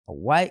a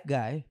white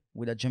guy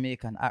with a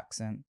Jamaican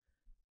accent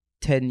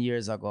 10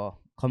 years ago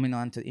coming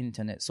onto the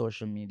internet,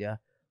 social media,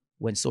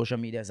 when social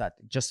media is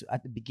just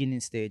at the beginning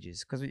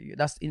stages, because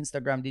that's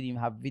Instagram didn't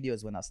even have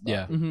videos when I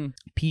started. Yeah.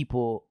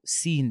 People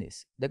seeing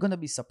this, they're gonna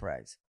be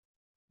surprised.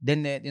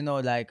 Then they, they're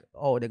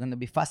gonna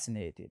be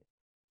fascinated.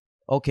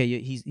 Okay,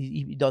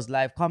 he does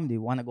live comedy.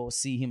 Want to go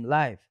see him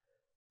live?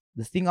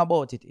 The thing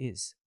about it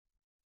is,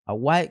 a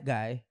white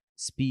guy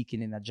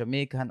speaking in a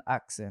Jamaican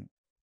accent.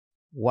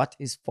 What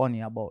is funny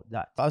about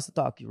that? If I was to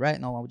talk to you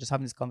right now, I'm just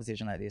having this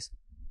conversation like this.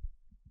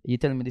 You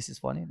telling me this is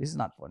funny? This is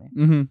not funny.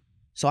 Mm-hmm.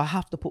 So I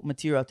have to put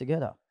material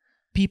together.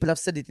 People have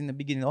said it in the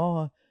beginning.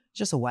 Oh, it's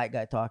just a white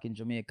guy talking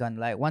Jamaican.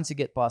 Like once you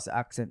get past the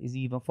accent, it's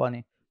even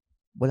funny.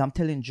 But I'm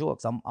telling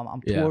jokes. I'm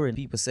touring.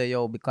 People say,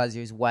 yo, because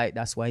he's white,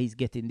 that's why he's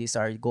getting this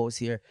or he goes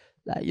here.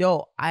 Like,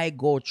 yo, I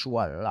go through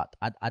a lot,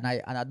 and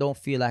I don't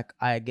feel like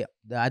I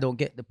don't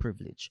get the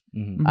privilege.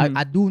 Mm-hmm.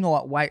 I do know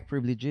what white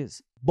privilege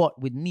is,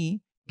 but with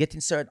me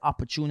getting certain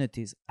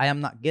opportunities, I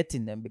am not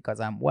getting them because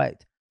I'm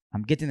white.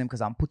 I'm getting them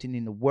because I'm putting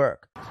in the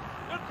work. They're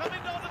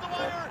coming down to the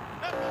wire.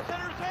 Left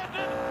center's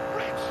handed.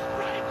 Reach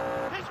right.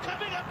 He's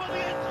coming up on the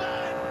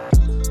inside.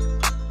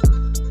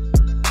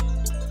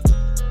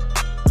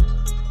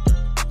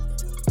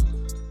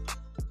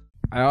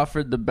 I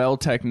offered the bell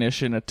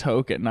technician a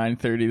toke at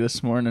 9:30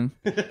 this morning.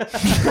 Is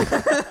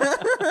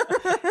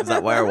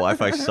that why our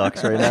Wi-Fi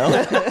sucks right now?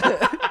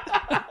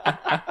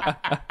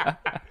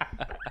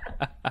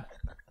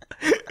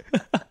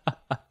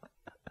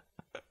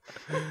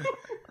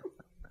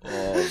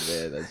 Oh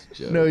man, that's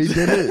jokes. No, he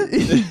didn't.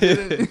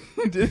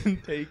 He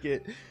didn't take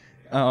it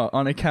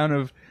on account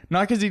of,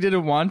 not because he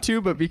didn't want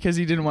to, but because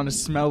he didn't want to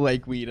smell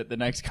like weed at the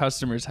next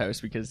customer's house,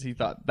 because he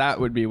thought that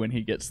would be when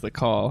he gets the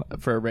call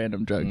for a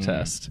random drug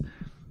test.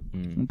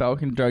 Bell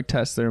can drug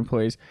test their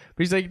employees,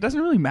 but he's like, it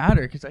doesn't really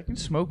matter because I can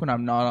smoke when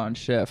I'm not on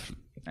shift.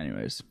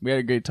 Anyways, we had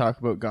a great talk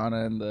about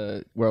Ghana and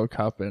the World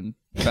Cup and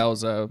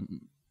Bell's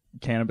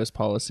cannabis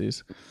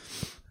policies.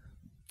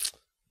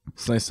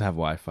 It's nice to have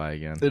Wi-Fi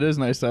again. It is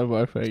nice to have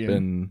Wi-Fi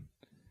again.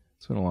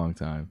 It's been a long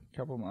time.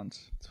 Couple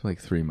months. It's been like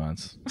 3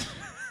 months.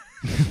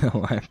 No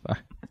Wi-Fi.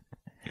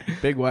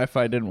 Big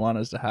Wi-Fi didn't want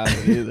us to have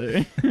it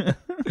either.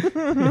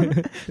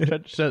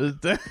 Tried to shut us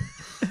down.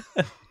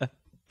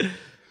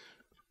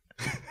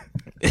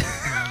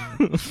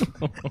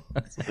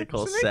 That's what they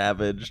call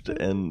savaged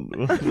and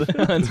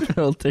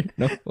Unfiltered.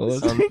 No,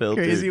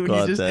 unfiltered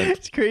content.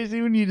 It's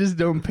crazy when you just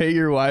don't pay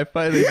your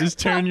Wi-Fi. They just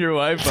turn your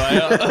Wi-Fi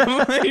off. I'm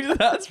like,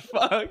 that's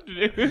fucked,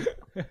 dude.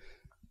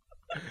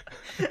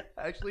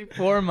 Actually,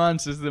 4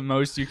 months is the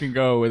most you can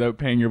go without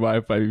paying your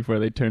Wi-Fi before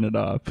they turn it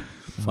off.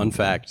 Fun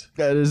fact.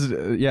 That is,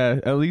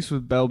 at least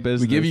with Bell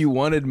Business. We give you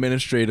one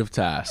administrative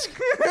task.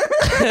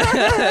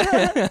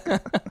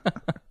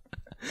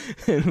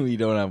 And we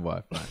don't have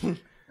Wi-Fi.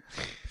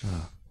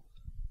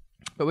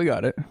 But we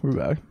got it. We're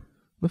back.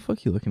 The fuck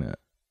are you looking at?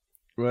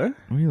 What?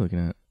 What are you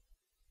looking at?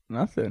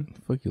 Nothing.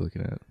 The fuck are you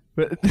looking at?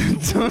 But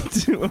don't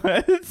do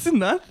what? It's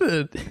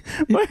nothing.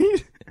 Why?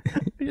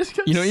 I just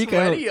got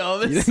sweaty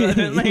all of a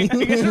sudden. Like,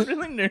 I get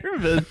really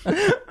nervous. I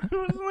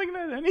wasn't looking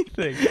at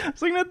anything. I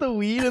was looking at the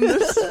weed in the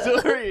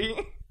story.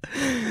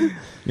 You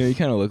know, you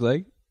kind of look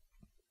like.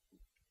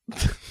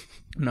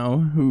 No,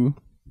 who?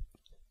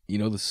 You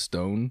know the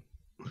stone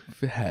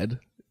head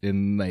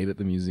in Night at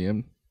the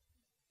Museum?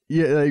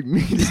 Yeah, like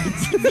me.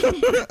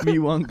 Me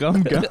want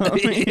gum gum.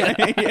 Yeah.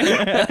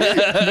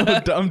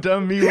 No dum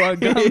dum. Me want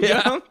gum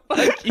gum.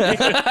 Fuck you.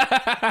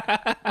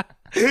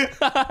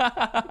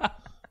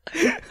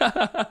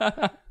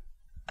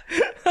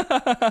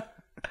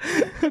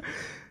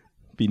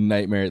 Be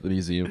Nightmare at the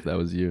Museum if that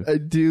was you. I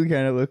do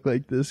kind of look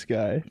like this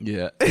guy.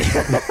 Yeah.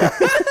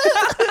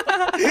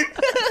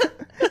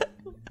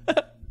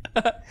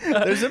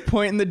 There's a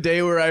point in the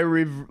day where I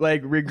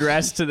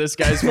regress to this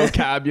guy's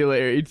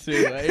vocabulary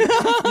too. Like,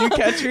 you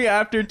catch me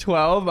after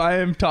 12, I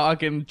am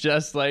talking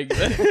just like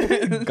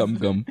this. Gum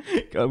gum.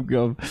 Gum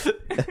gum.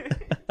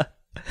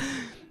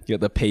 You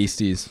got the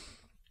pasties.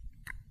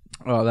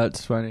 Oh,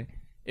 that's funny.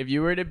 If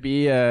you were to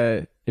be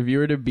a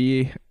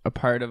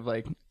part of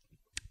like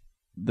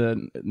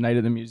the Night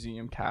of the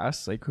Museum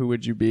cast, like who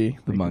would you be?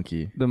 The like,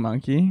 monkey. The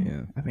monkey?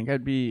 Yeah. I think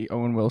I'd be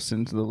Owen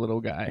Wilson to the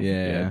little guy.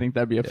 Yeah. I think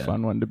that'd be a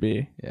fun one to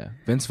be. Yeah.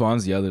 Vince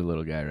Vaughn's the other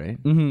little guy, right?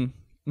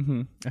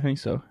 I think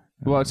so.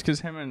 Well, it's because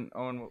him and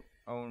Owen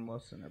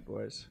Wilson are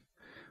boys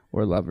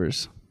or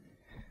lovers.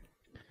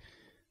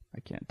 I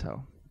can't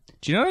tell.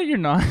 Do you know that you're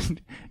not?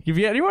 If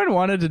anyone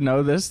wanted to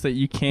know this, that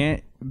you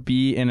can't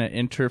be in an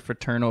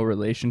interfraternal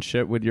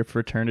relationship with your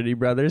fraternity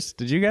brothers.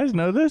 Did you guys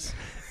know this?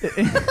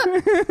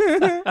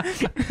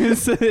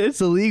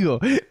 It's illegal.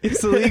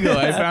 It's illegal.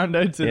 I found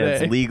out today. Yeah,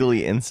 it's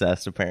legally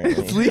incest,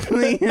 apparently. It's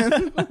legally. I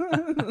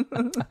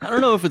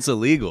don't know if it's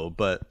illegal,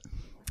 but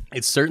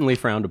it's certainly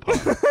frowned upon.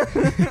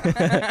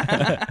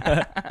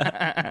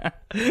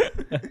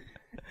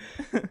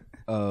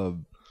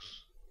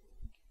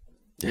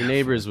 Your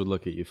neighbors would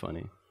look at you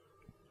funny.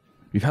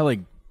 We've had like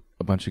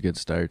a bunch of good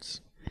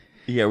starts.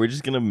 Yeah, we're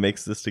just going to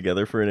mix this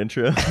together for an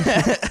intro.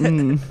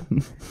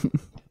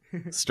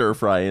 stir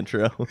fry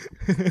intro.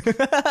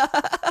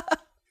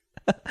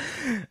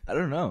 I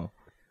don't know.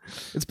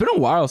 It's been a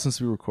while since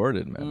we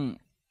recorded, man.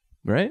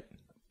 Right?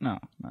 No,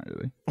 not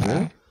really.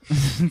 Really?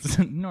 It's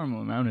a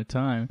normal amount of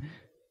time.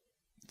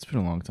 It's been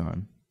a long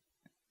time.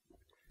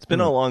 It's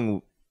been a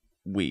long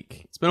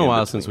week. It's been a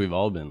while since we've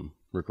all been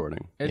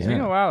recording. It's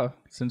been a while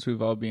since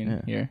we've all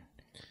been here.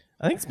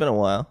 I think it's been a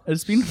while.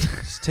 It's been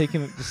Just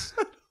taking it,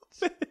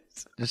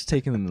 just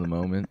taking them in the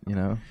moment, you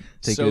know,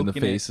 taking in the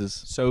faces,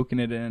 soaking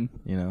it in.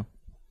 you know.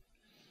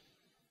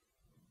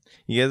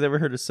 You guys ever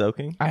heard of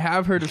soaking? I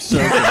have heard of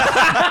soaking.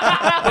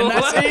 And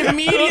that's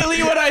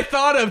immediately what I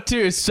thought of too,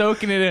 is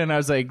soaking it in. I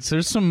was like,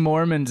 there's some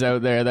Mormons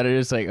out there that are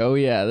just like, oh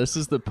yeah, this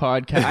is the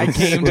podcast. I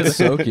came to the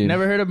soaking.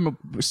 Never heard of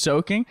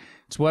soaking?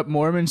 It's what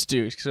Mormons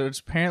do. So it's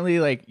apparently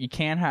like you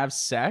can't have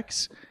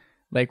sex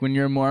like when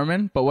you're a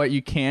Mormon, but what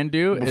you can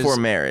do Before is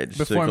marriage.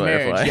 before to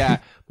clarify. marriage, yeah.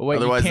 But what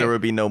Otherwise, you there can't,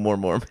 would be no more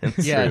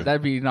Mormons. yeah, True.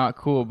 that'd be not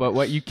cool. But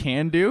what you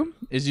can do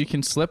is you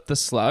can slip the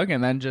slug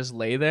and then just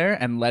lay there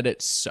and let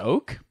it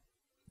soak.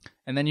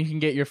 And then you can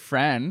get your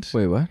friend.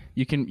 Wait, what?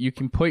 You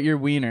can put your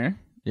wiener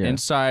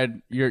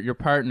inside your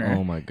partner.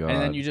 Oh my God.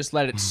 And then you just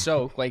let it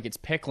soak like it's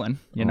pickling,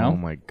 you know? Oh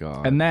my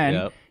God. And then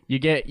Yep. you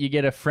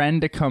get a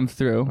friend to come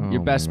through,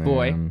 your best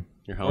boy man.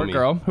 Your or homie.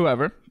 girl,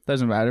 whoever,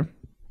 doesn't matter.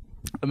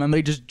 And then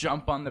they just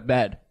jump on the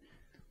bed.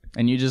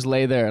 And you just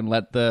lay there and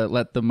let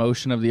the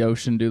motion of the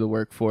ocean do the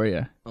work for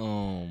you.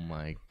 Oh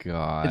my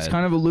God. It's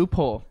kind of a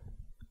loophole.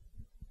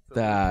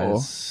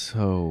 That's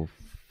so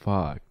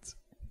fucked.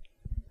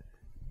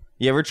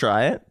 You ever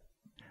try it?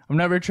 I've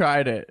never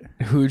tried it.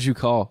 Who'd you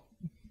call?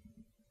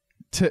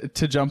 To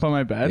jump on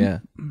my bed? Yeah.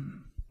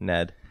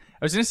 Ned.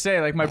 I was gonna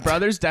say, like, my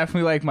brother's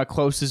definitely like my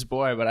closest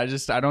boy, but I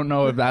don't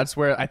know if that's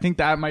where I think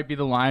that might be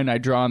the line I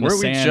draw in the Weren't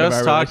we sand.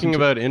 just of our talking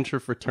relationship.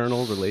 about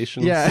interfraternal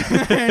relations? Yeah.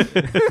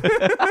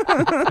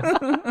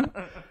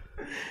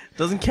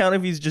 Doesn't count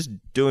if he's just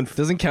doing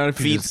Doesn't count if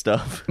you feet just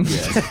stuff.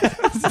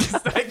 Is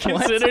that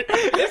considered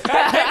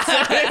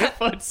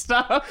foot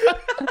stuff?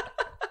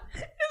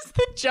 Is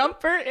the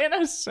jumper in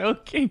a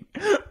soaking?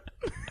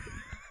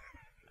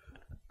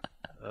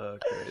 Oh,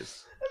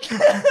 Christ.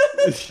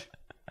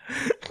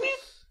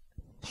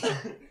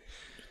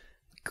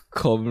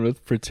 Coleman with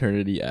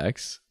Fraternity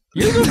X.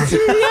 You know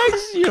Fraternity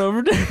X? You know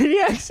Fraternity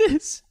X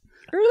is?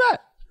 Heard that?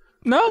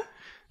 No?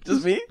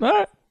 Just me? All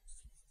right.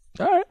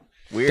 All right.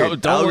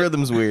 Weird. Don't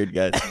Algorithm's weird,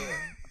 guys.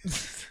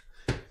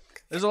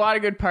 There's a lot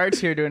of good parts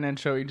here to an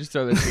intro. You just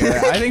throw this together.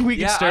 I think we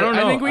can stir.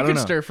 I think we can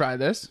stir fry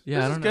this. Yeah,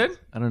 this I is don't know. good.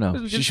 I don't know.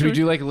 This is good Should we food.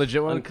 do like a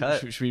legit one?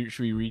 Uncut. Should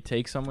we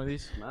retake some of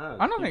these?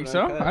 I don't think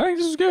so. I think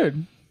this is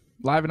good.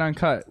 Live and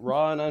uncut.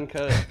 Raw and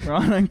uncut. Raw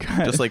and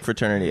uncut. Just like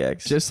Fraternity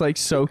X. Just like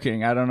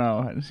soaking. I don't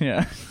know.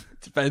 Yeah.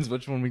 Depends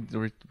which one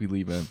we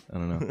leave in. I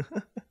don't know.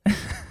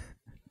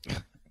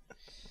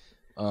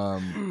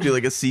 Do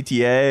like a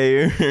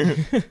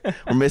CTA.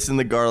 We're missing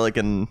the garlic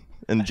and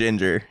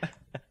ginger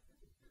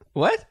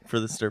What? for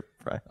the stir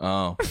fry.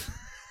 Oh.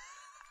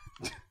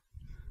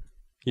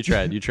 You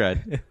tried.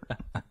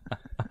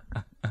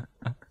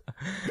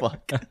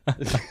 Fuck.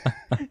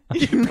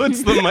 He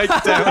puts the mic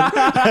down.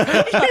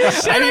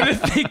 I need to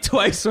think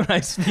twice when I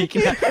speak.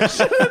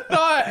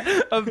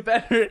 Thought of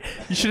better.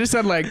 You should have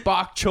said like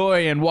bok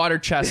choy and water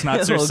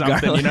chestnuts or Little something.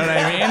 garlic. You know what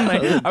I mean?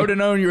 Like I would have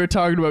known you were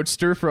talking about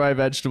stir fry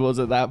vegetables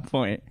at that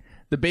point.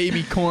 The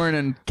baby corn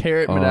and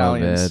carrot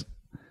medallions.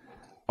 Man.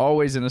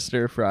 Always in a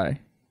stir fry.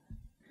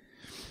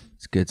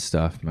 It's good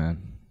stuff,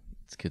 man.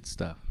 It's good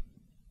stuff.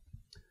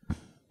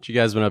 What you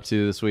guys been up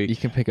to this You week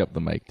can pick up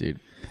the mic, dude.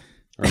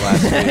 or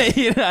last week?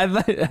 You know, I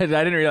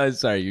didn't realize.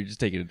 Sorry, you're just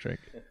taking a drink.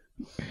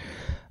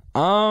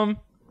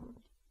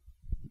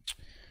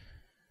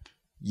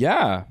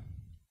 Yeah.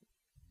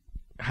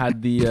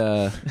 Had the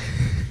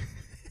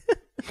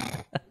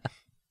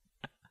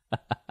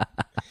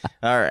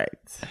All right.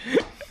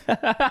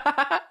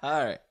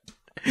 all right.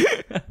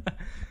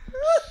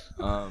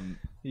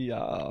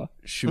 Yeah.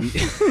 Should we?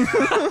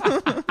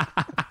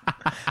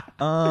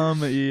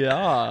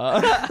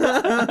 Yeah.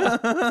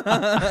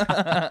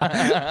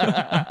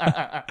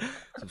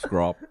 Some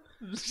scrop.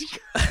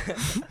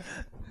 Say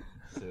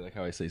like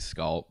how I say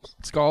scalps.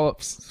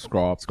 Scallops.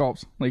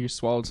 Scallops. Like you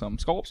swallowed some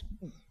scallops.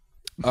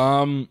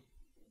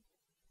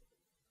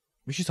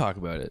 We should talk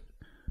about it.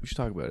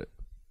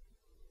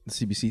 The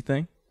CBC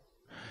thing.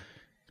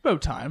 It's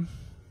about time.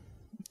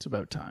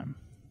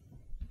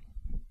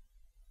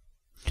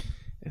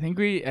 I think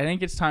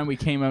it's time we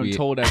came out and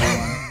told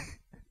everyone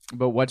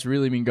about what's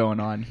really been going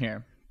on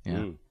here.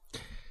 Yeah.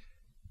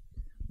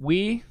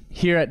 We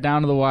here at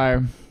Down to the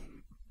Wire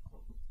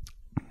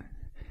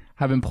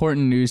have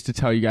important news to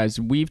tell you guys.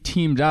 We've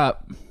teamed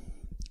up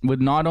with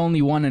not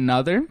only one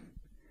another,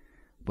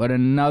 but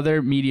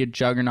another media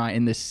juggernaut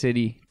in the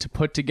city to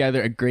put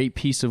together a great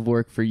piece of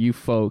work for you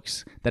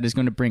folks that is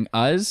going to bring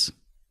us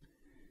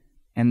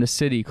and the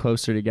city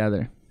closer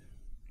together.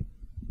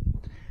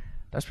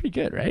 That's pretty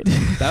good, right?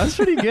 That was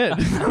pretty good.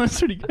 That was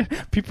pretty good.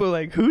 People are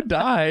like, who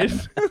died?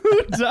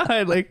 Who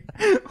died? Like,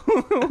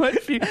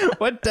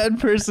 what dead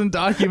person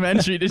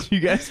documentary did you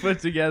guys put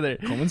together?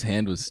 Coleman's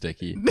hand was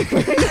sticky.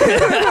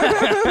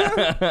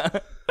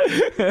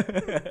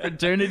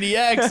 Fraternity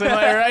X, am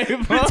I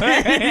right?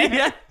 Fraternity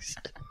X.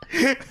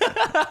 You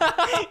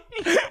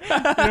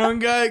don't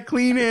got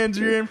clean hands,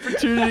 you're in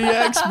Fraternity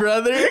X,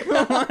 brother.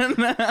 Come on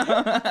now.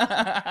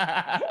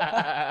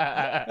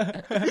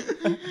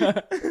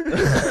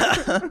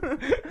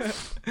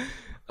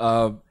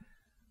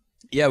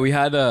 Yeah,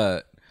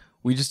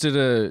 we just did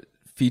a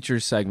feature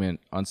segment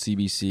on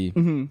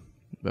CBC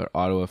about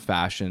Ottawa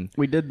fashion,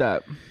 We did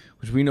that.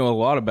 which we know a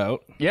lot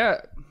about.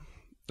 Yeah.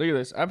 Look at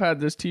this. I've had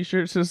this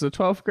t-shirt since the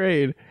 12th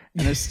grade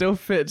and it still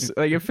fits.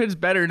 Like, it fits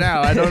better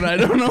now. I don't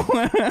know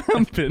what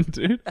happened,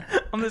 dude.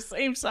 I'm the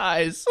same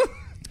size.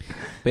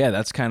 But yeah,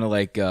 that's kind of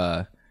like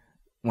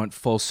went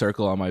full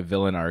circle on my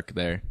villain arc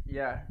there.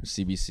 Yeah.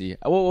 CBC.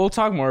 We'll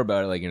talk more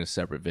about it like in a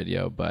separate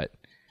video, but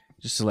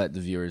just to let the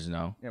viewers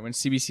know. Yeah, when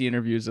CBC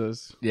interviews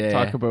us, Yeah,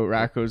 talk yeah. about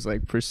Racco's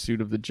like pursuit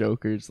of the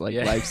Joker's like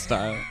Yeah.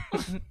 lifestyle.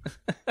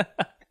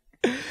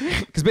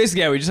 Because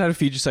basically, yeah, we just had a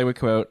feature segment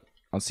come out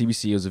on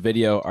CBC. It was a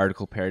video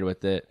article paired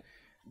with it.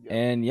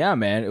 And yeah,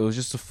 man, it was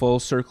just a full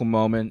circle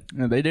moment.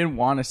 No, they didn't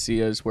want to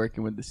see us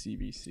working with the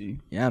CBC.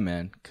 Yeah,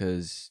 man,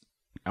 because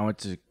I went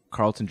to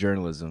Carleton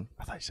Journalism.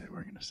 I thought you said we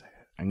were gonna say it.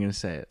 I'm going to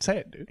say it. Say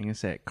it, dude. I'm going to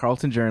say it.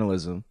 Carleton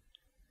Journalism.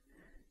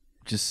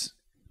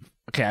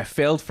 Okay, I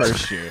failed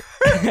first year.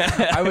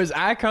 I was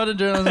at Carleton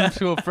Journalism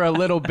School for a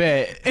little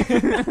bit.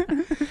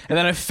 And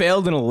then I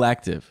failed an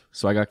elective.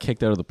 So I got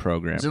kicked out of the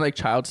program. Is it like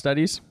child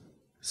studies?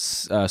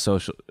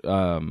 Social,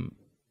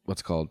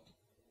 what's it called?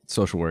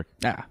 Social work.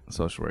 Yeah.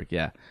 Social work,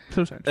 yeah.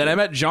 So sorry. Then I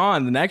met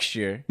John the next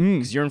year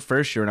because you're in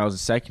first year and I was in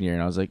second year,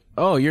 and I was like,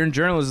 "Oh, you're in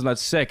journalism.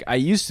 That's sick. I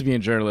used to be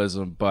in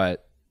journalism,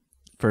 but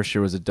first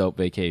year was a dope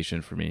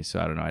vacation for me, so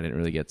I don't know. I didn't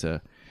really get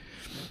to."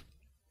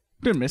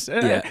 Didn't miss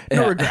it. Yeah.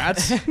 No Yeah.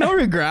 regrets. No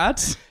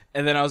regrets.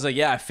 And then I was like,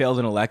 "Yeah, I failed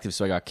an elective,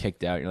 so I got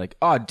kicked out." You're like,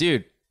 "Oh,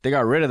 dude, they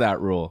got rid of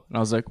that rule," and I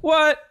was like,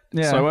 "What?"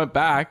 Yeah. So I went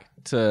back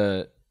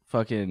to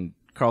fucking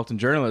Carleton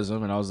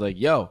Journalism, and I was like,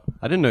 "Yo,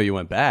 I didn't know you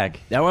went back.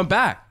 I went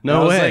back." No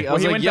And I was way. Like, I Well,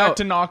 was he like, went "Yo, back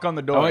to knock on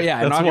the door. Oh,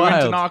 yeah, That's He went to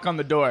wild. knock on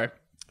the door.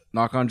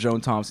 knock on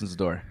Joan Thompson's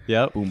door."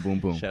 Yep. Boom, boom,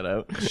 boom. Shout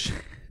out.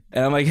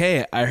 And I'm like,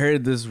 "Hey, I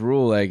heard this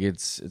rule, like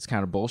it's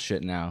kind of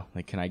bullshit now.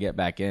 Like, can I get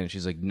back in?" And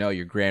she's like, "No,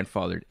 you're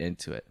grandfathered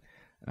into it."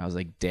 And I was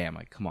like, "Damn,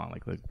 like, come on,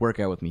 like work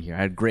out with me here." I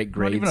had great Not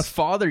grades. even a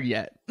father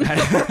yet.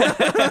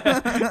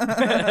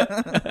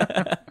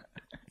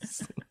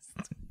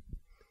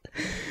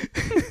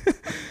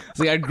 It's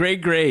like I had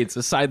great grades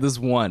aside this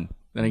one.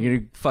 Then you're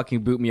gonna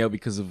fucking boot me out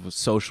because of a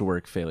social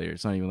work failure.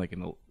 It's not even like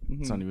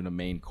it's not even a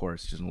main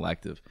course, it's just an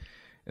elective.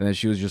 And then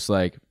she was just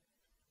like,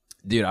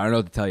 "Dude, I don't know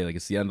what to tell you. Like,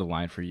 it's the end of the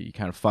line for you. You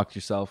kind of fucked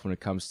yourself when it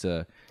comes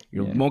to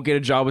you won't get a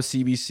job with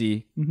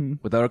CBC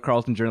without a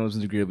Carleton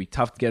journalism degree. It'll be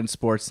tough to get in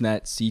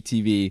Sportsnet,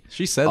 CTV."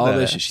 She said all that.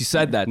 this. She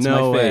said that to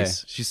No my way.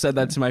 face. She said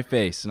that to my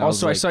face. And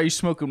Also, I I was saw like, you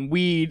smoking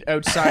weed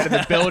outside of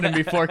the building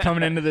before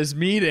coming into this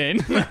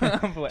meeting.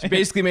 she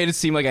basically made it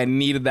seem like I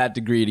needed that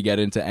degree to get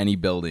into any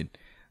building.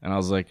 And I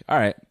was like, all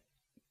right,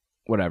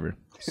 whatever.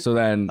 So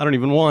then I don't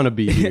even want to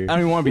be I here. don't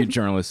even want to be a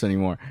journalist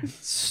anymore.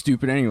 It's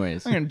stupid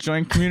anyways. I'm going to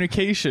join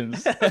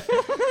communications.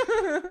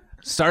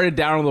 Started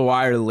down on the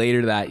wire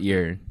later that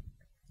year.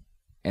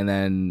 And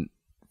then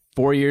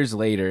 4 years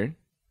later,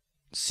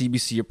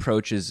 CBC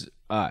approaches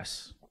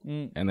us.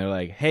 And they're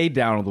like, "Hey,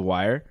 down on the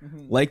wire,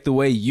 like the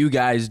way you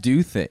guys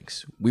do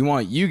things. We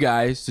want you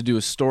guys to do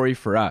a story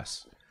for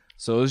us."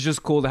 So it was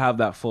just cool to have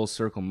that full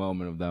circle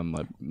moment of them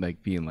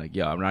like being like,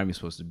 "Yo, I'm not even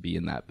supposed to be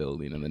in that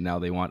building." And then now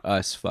they want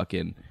us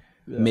fucking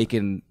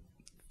making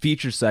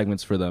feature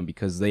segments for them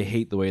because they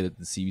hate the way that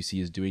the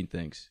CBC is doing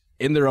things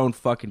in their own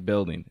fucking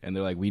building. And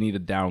they're like, "We need to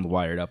down the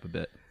wire it up a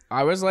bit."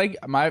 I was like,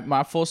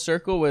 my full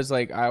circle was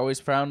like, I always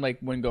found like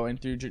when going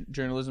through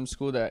journalism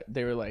school that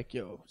they were like,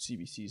 "Yo,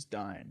 CBC's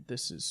dying.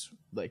 This is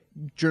like,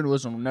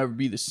 journalism will never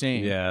be the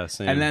same." Yeah,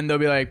 same. And then they'll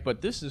be like,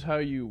 "But this is how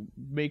you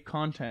make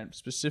content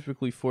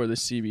specifically for the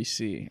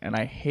CBC." And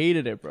I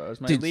hated it, bro. It was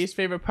my Dude. least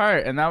favorite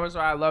part. And that was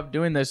why I loved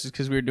doing this, is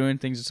because we were doing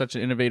things in such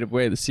an innovative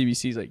way. The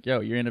CBC's like,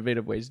 "Yo, your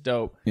innovative way is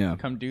dope. Yeah.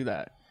 Come do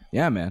that."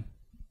 Yeah, man.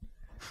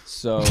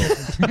 So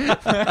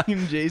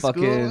J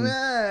Fucking-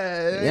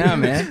 yeah,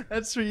 man.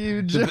 That's for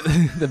you,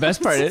 The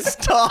best part is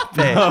Stop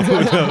it.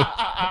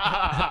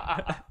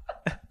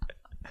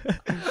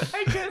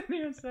 I couldn't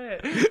even say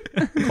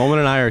it. Coleman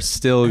and I are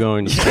still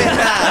going to school.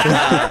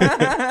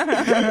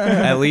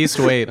 At least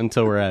wait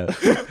until we're out.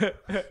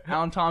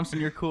 Alan Thompson,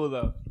 you're cool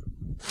though.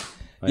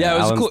 yeah, it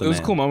was Alan's cool. the It was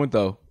a man. cool moment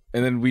though.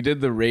 And then we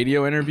did the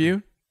radio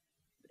interview,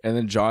 and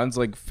then John's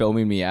like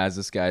filming me as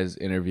this guy's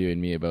interviewing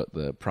me about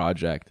the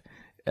project.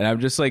 And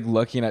I'm just like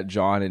looking at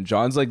John, and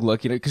John's like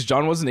looking at, because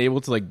John wasn't able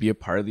to like be a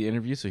part of the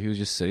interview, so he was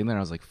just sitting there. And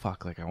I was like,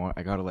 "Fuck! Like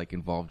I gotta like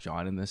involve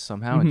John in this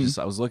somehow." And just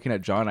I was looking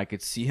at John, I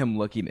could see him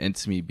looking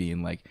into me,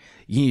 being like,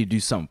 "You need to do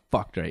something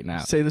fucked right now."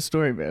 Say the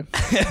story, man.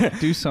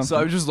 Do something. So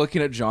I was just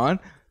looking at John,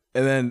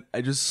 And then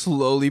I just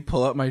slowly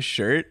pull up my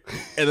shirt,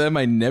 and then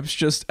my nip's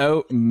just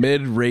out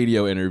mid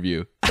radio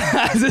interview.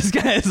 As this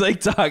guy is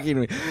like talking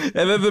to me.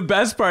 And then the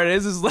best part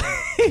is like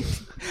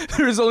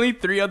there's only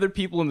 3 other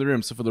people in the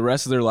room. So for the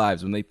rest of their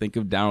lives, when they think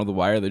of Down the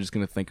Wire, they're just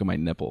gonna think of my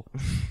nipple.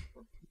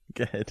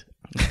 Good.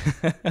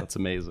 That's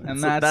amazing.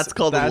 And That's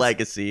called a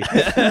legacy.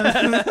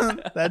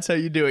 That's how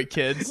you do it,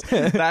 kids.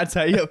 That's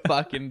how you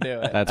fucking do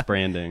it. That's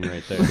branding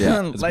right there.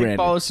 Yeah, it's Like, branding.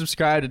 follow,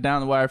 subscribe to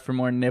Down the Wire for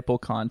more nipple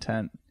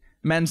content.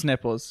 Men's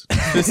nipples,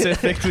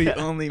 specifically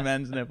only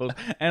men's nipples,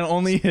 and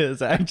only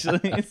his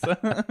actually. So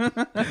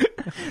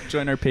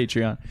join our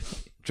Patreon.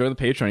 Join the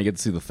Patreon, you get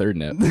to see the third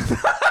nip.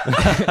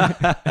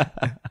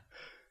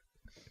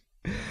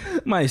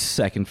 My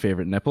second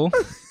favorite nipple.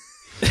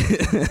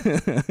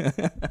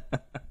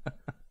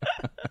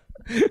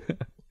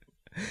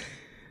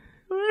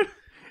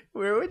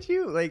 Where would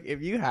you like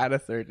if you had a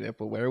third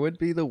nipple? Where would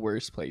be the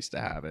worst place to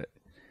have it?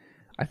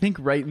 I think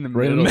right in the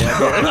Right in the middle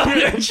middle of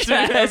your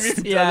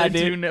chest. Yeah,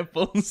 two dude.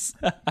 nipples.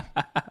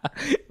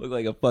 Look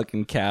like a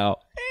fucking cow.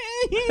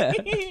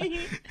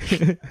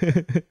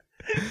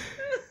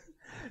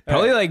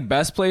 Probably like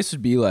best place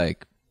would be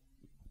like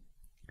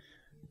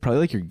probably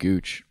like your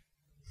gooch.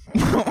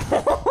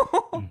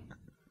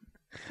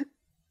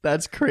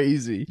 That's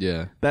crazy.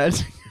 Yeah,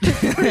 That's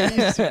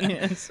crazy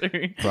answer.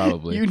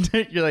 probably.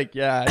 You're like,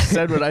 yeah, I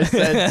said what I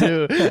said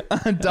too.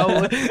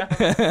 Double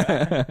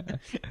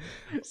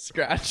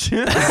scratch.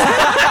 All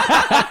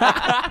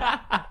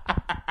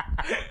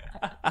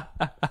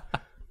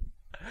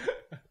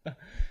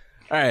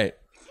right.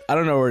 I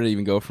don't know where to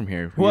even go from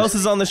here. Who else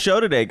is on the show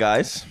today,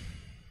 guys?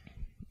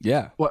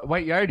 Yeah, What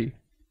White Yardie?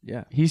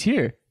 yeah. He's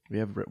here. We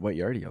have White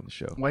Yardie on the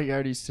show. White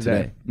Yardie's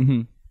today.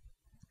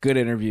 Good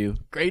interview.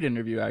 Great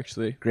interview,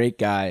 actually. Great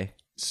guy.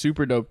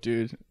 Super dope,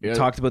 dude. Yeah,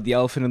 Talked about the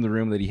elephant in the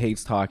room that he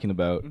hates talking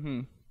about,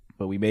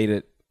 but we made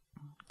it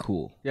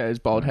cool. yeah, his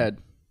bald head.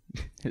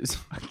 His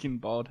fucking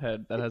bald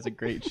head that has a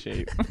great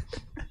shape.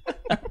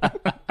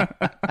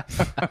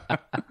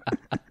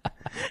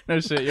 No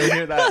shit, you'll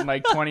hear that in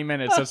like 20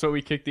 minutes. That's what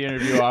we kicked the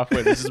interview off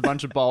with. This is a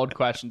bunch of bald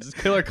questions. It's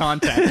killer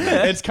content.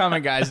 It's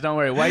coming, guys. Don't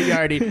worry. White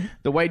Yardie,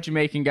 the white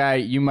Jamaican guy,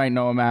 you might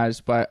know him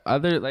as, but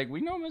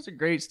we know him as a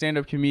great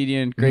stand-up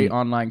comedian, great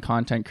online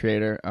content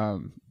creator.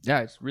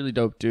 Yeah, it's really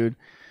dope, dude.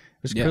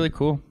 It was really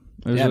cool.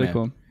 It was really man.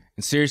 cool.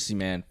 And seriously,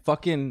 man,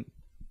 fucking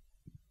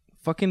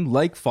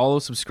like, follow,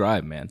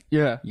 subscribe, man.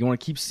 Yeah. You want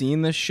to keep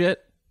seeing this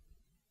shit?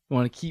 You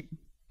want to keep?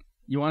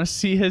 You want to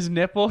see his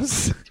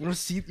nipples? You want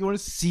to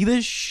see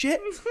this shit?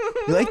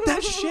 You like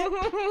that shit?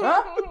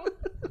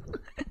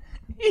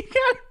 You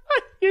got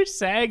your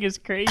sag is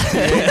crazy,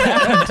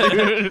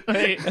 dude.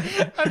 Like,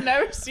 I've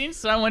never seen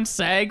someone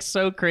sag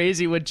so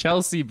crazy with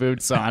Chelsea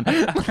boots on.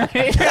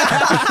 Like,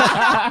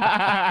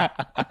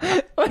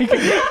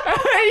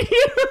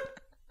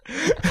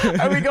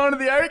 are we going to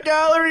the art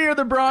gallery or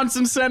the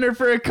Bronson Center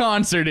for a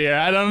concert here?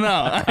 I don't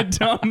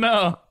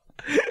know.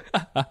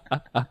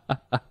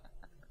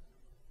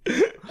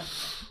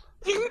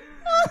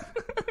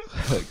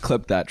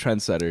 Clip that,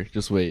 trendsetter.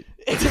 Just wait.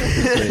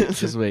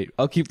 Just wait.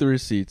 I'll keep the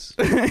receipts.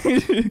 All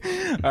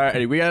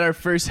right, we got our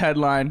first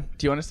headline.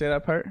 Do you want to say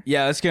that part?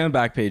 Yeah, let's get on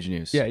Backpage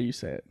News. Yeah, you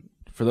say it.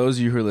 For those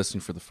of you who are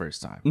listening for the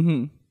first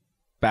time,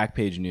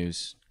 Backpage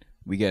News,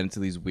 we get into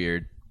these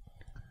weird...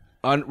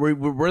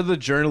 we're the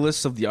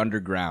journalists of the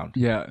underground.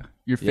 Yeah.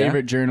 Your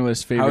favorite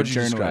journalist, How would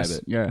you describe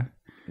it? Yeah.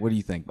 What do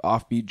you think?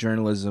 Offbeat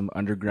journalism,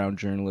 underground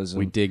journalism?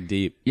 We dig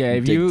deep. Yeah,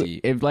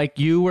 Dig if deep.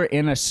 you were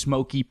in a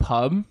smoky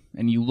pub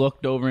and you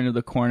looked over into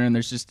the corner and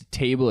there's just a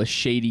table of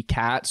shady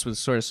cats with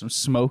sort of some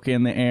smoke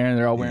in the air and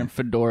they're all wearing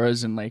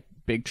fedoras and like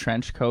big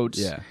trench coats.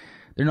 Yeah.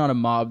 They're not a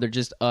mob. They're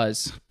just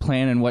us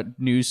planning what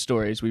news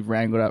stories we've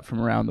wrangled up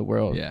from around the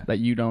world that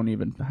you don't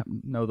even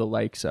know the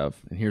likes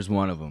of. And here's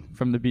one of them.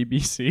 From the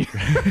BBC.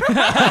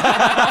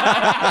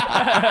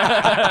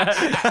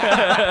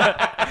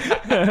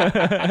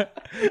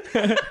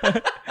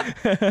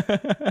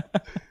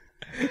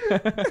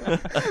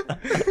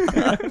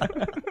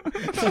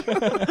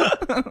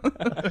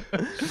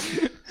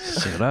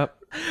 Shut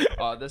up.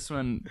 Oh, this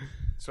one.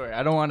 Sorry,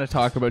 I don't want to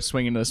talk about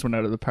swinging this one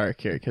out of the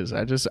park here because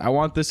I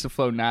want this to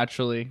flow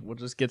naturally. We'll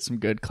just get some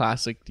good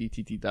classic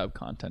DTT dub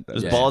content.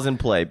 Just balls in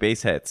play,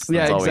 base hits.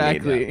 That's Yeah, all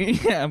exactly. we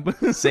need. Yeah,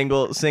 but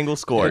Single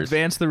scores.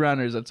 advance the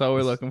runners. That's all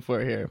we're looking for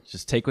here.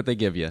 Just take what they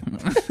give you.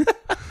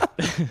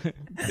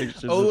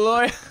 Oh,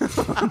 Lord.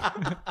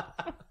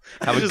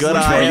 Have a good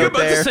eye out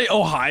there. say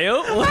Ohio?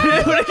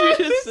 What did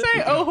you just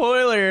say? Oh,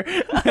 Hoyler.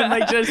 And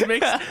like just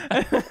mix.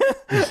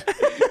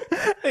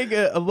 Like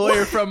a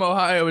lawyer from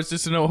Ohio is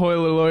just an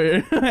Ohoiler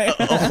lawyer.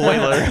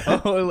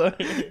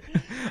 Ohoiler.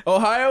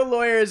 Ohio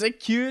lawyer is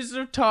accused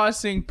of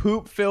tossing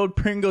poop-filled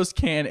Pringles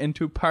can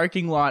into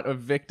parking lot of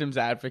Victims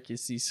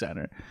Advocacy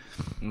Center.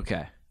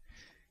 Okay.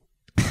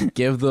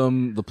 Give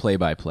them the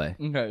play-by-play.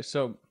 Okay,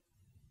 so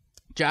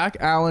Jack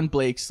Allen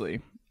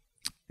Blakesley,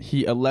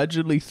 he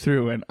allegedly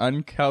threw an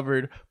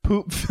uncovered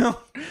poop-filled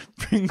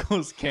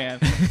Pringles can.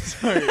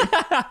 Sorry.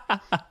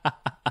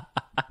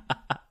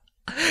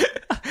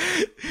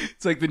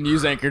 It's like the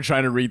news anchor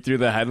trying to read through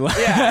the headline.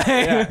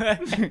 Yeah.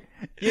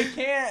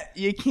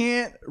 You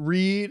can't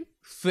read,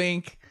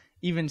 think,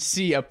 even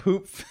see a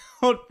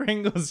poop-filled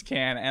Pringles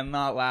can and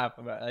not laugh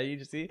about it. You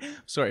just see?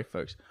 Sorry,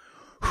 folks.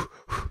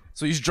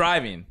 So he's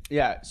driving.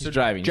 Yeah, He's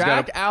driving.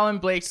 Jack Allen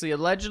Blakesley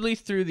allegedly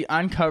threw the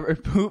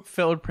uncovered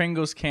poop-filled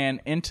Pringles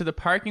can into the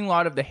parking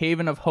lot of the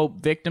Haven of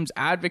Hope Victims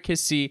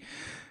Advocacy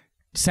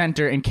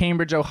Center in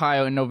Cambridge,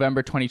 Ohio in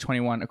November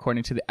 2021,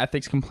 according to the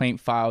ethics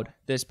complaint filed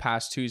this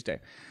past Tuesday.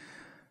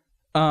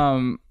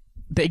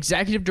 The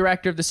executive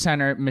director of the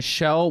center,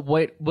 Michelle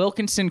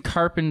Wilkinson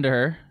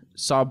Carpenter,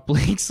 saw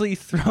Blakesley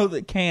throw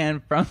the can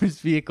from his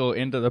vehicle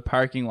into the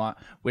parking lot,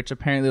 which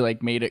apparently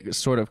like made it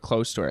sort of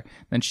close to her.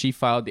 Then she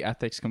filed the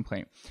ethics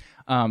complaint.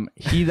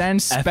 He then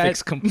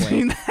Ethics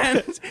complaint.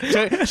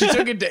 She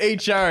took it to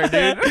HR,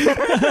 dude.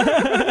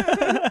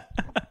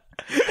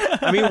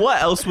 I mean,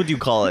 what else would you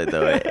call it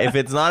though? If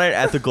it's not an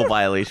ethical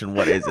violation,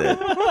 what is it?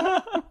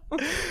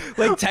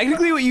 Like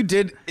technically, what you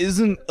did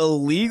isn't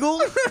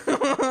illegal.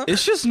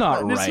 It's just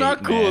not right. It's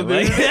not cool,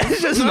 man. dude. Like,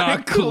 it's just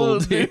not cool,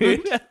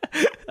 dude.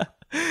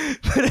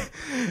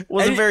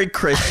 Wasn't very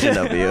Christian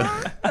of you.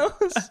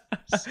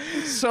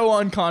 So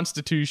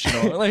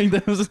unconstitutional. Like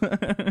that was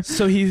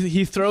So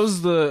he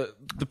throws the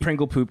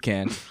Pringle poop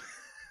can.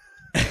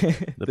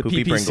 The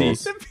poopy PPC.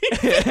 Pringles.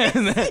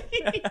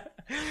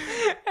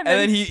 and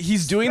then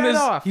he's doing this.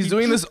 off. He's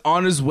doing this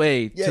on his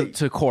way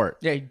to court.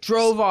 Yeah, he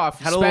drove off.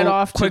 He Had a sped little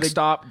off. quick to the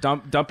stop,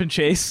 dump and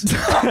chase.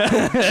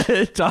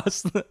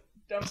 Toss the,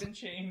 dump and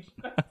change.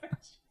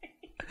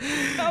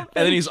 and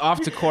then he's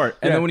off to court.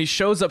 And then when he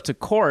shows up to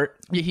court,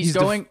 Yeah, he's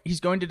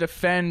going to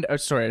defend. Oh,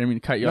 sorry, I didn't mean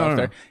to cut you off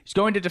there. He's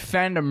going to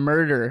defend a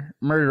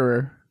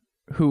murderer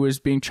who was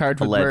being charged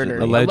with Allegedly.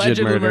 murder.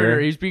 Alleged murder.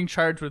 He's being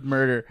charged with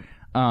murder.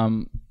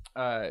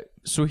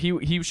 So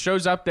he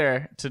shows up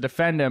there to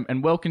defend him,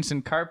 and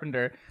Wilkinson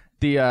Carpenter,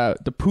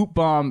 the poop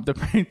bomb, the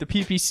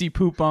PPC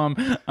poop bomb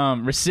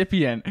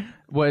recipient,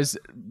 was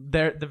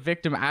the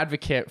victim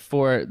advocate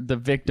for the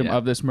victim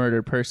of this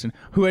murdered person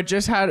who had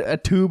just had a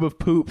tube of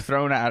poop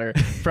thrown at her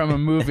from a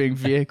moving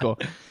vehicle.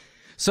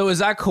 so is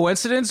that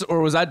coincidence or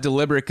was that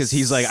deliberate? Because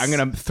he's like, I'm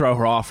gonna throw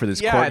her off for this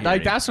court Yeah, like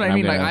hearing, that's what and I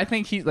mean. I'm Like, gonna- I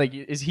think he's like,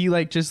 is he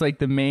like just like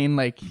the main,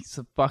 like he's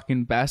the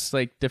fucking best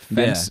like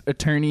defense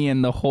attorney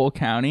in the whole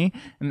county,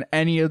 and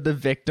any of the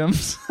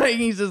victims, like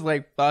he's just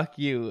like, fuck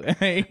you.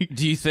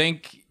 Do you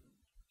think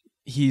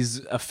he's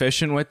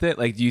efficient with it?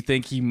 Like, do you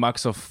think he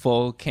mucks a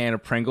full can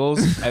of Pringles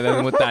and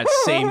then with that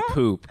same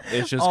poop,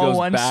 it just All goes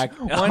one, back?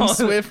 one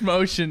swift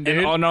motion, dude.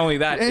 And not only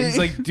that, he's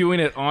like doing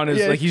it on his,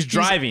 Yeah, like he's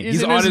driving.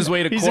 He's in on his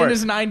way to He's court. in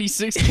his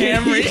 96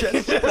 Camry. He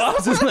just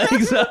pops his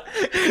legs up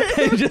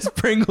and just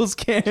Pringles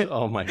can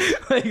Oh my God.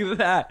 like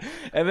that.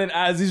 And then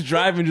as he's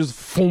driving, just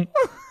foom,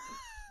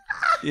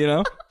 you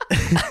know?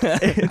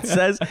 It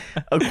says,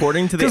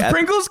 according to the Because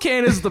Pringles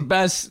can is the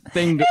best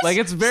thing. Like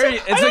it's very,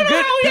 it's a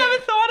good. We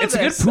haven't thought of It's a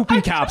this. good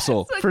pooping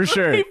capsule for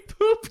sure.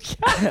 Poop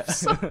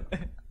capsule.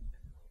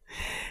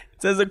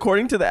 It says,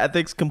 according to the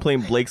ethics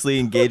complaint, Blakesley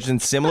engaged in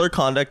similar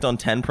conduct on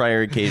 10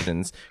 prior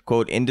occasions,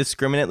 quote,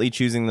 indiscriminately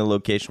choosing the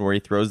location where he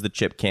throws the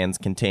chip cans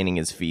containing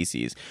his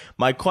feces.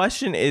 My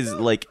question is,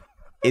 like,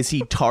 is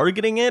he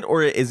targeting it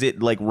or is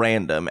it like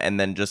random and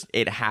then just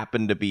it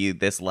happened to be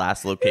this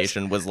last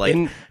location was like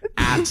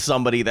at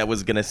somebody that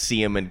was going to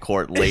see him in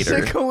court later?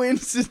 It's a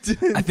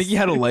coincidence. I think he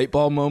had a light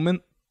bulb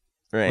moment.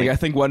 Right. Like I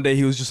think one day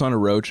he was just on a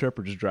road trip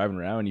or just driving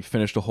around and he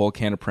finished a whole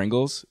can of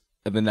Pringles.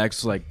 And the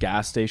next like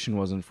gas station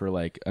wasn't for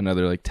like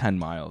another like 10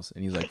 miles.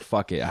 And he's like,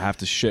 fuck it, I have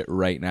to shit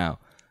right now.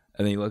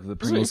 And then he looked at the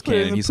Pringles put it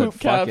in can and the he's like,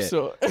 poop fuck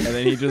capsule. it. And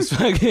then he just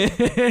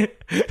fucking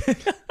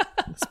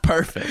It's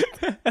perfect.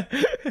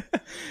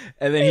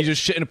 and then he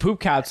just shit in a poop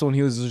capsule and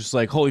he was just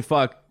like, holy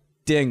fuck,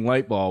 ding,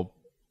 light bulb.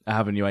 I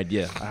have a new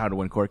idea on how to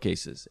win court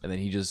cases. And then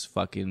he just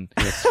fucking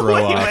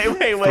Throw off.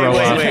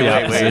 Wait.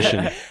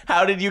 opposition.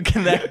 How did you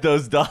connect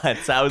those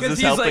dots? How is this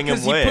he's helping like- him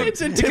 'cause he win? put- It's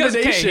Because,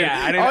 intimidation. okay,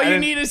 yeah, I didn't- all I you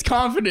didn't- need is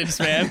confidence,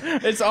 man.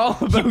 It's all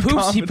about he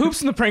confidence.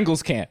 poops in the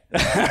Pringles can.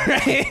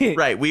 Right?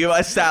 Right, we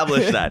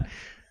established that.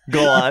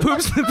 Go on.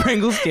 Poops in the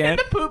Pringles can.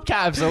 the poop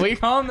capsule. We're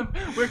calling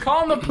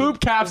the poop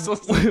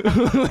capsules.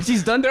 Which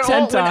he's done 10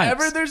 times.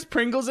 Whenever there's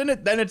Pringles in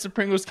it, then it's a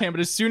Pringles can.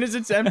 But as soon as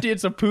it's empty,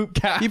 it's a poop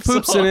capsule. He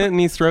poops in it and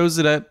he throws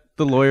it at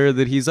the lawyer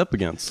that he's up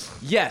against.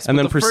 Yes, And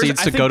but then the first- proceeds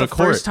I to think go to the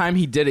court. First time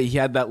he did it, he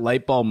had that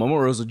light bulb moment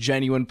where it was a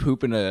genuine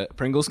poop in a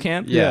Pringles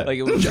can. Yeah. like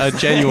it was A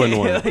genuine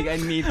one. like I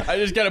need. I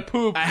just gotta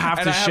poop. I have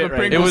and to I shit a right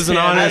Pringles It was an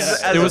can.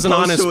 honest. As It was an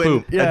opposed honest to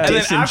poop. a And then after he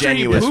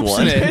disingenuous poops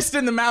one. in it- Pissed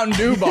in the Mountain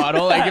Dew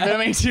bottle. Like if it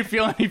makes you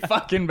feel any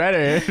fucking better,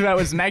 if that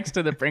was next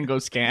to the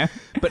Pringles can.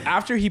 But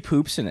after he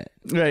poops in it,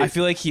 Right. I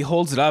feel like he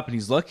holds it up and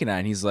he's looking at it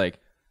and he's like,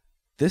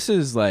 "This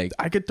is like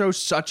I could throw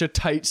such a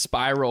tight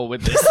spiral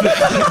with this thing.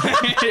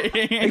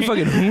 I can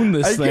fucking hoon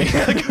this thing."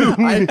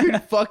 I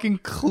could fucking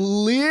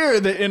clear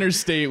the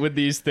interstate with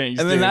these things.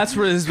 And then dude. that's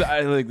where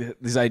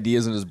these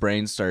ideas in his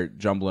brain start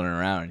jumbling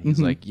around. He's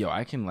like, "Yo,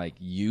 I can like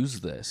use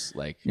this."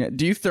 Like, Yeah,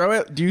 do you throw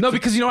it? Do you no,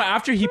 because you know what?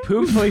 After he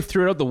pooped, he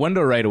threw it out the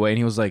window right away, and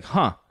he was like,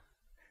 "Huh."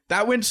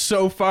 That went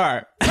so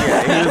far.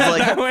 Yeah, he was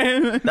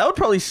like, that would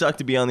probably suck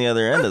to be on the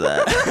other end of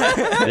that.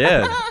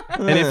 Yeah.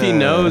 And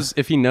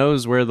if he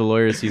knows where the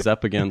lawyers he's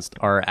up against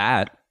are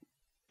at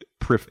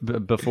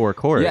before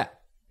court, Yeah.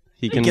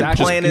 he can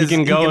plan his- he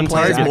can go he can and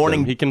plan his target morning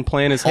them. He can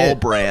plan his Whole hit.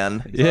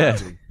 brand Yeah.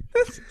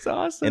 It's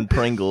awesome. and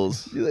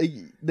Pringles. Like,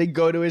 they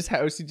go to his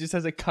house. He just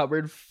has a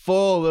cupboard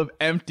full of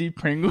empty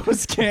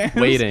Pringles cans,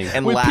 Waiting.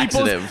 And with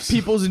laxatives.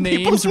 People's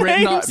names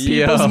written on.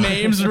 People's Yo.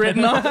 names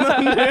written on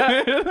them.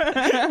 Dude.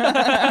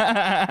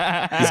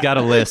 He's got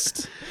a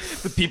list.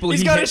 The people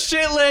He's got a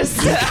shit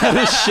list.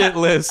 A shit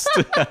list.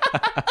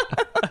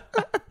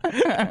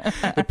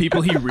 the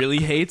people he really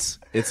hates,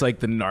 it's like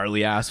the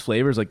gnarly ass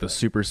flavors, like the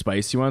super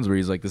spicy ones, where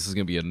he's like, "This is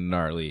gonna be a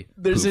gnarly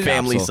There's poop a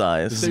family capsule.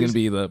 size. This is gonna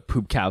be the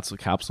poop capsule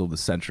of the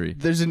century."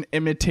 There's an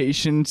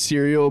imitation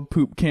cereal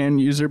poop can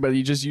user, but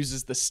he just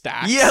uses the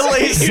stacks. Yeah,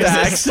 like He uses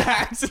stacks.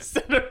 stacks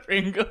instead of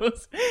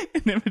Pringles.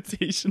 An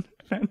imitation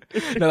offender.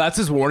 No, that's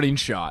his warning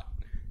shot.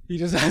 He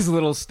just has a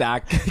little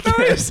stack. No,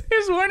 his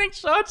warning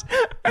shots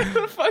are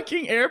the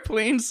fucking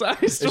airplane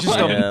sized It's just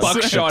ones. a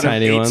buckshot of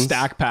Tiny 8 ones.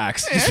 stack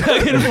packs. Just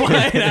fucking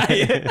flying at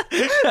you.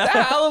 The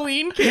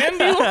Halloween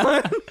candy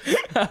one.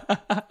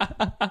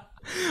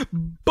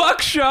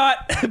 Buckshot.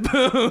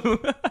 Boom.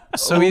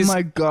 So Oh he's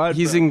my God,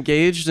 he's bro.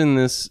 engaged in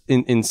this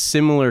in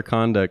similar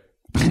conduct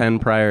 10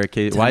 prior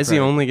occasions. Why is he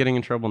only getting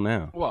in trouble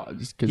now? Well,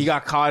 just 'cause He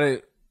got caught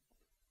at.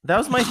 That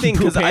was my thing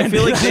because I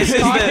feel like this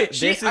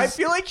is I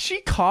feel like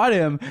she caught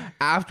him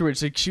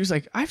afterwards. Like she was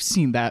like, "I've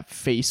seen that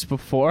face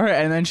before,"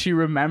 and then she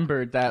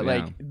remembered that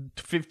like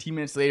 15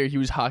 minutes later he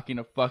was hawking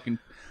a fucking.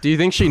 Do you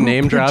think she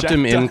name dropped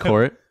him in projectile.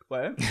 court?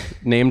 What?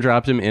 Name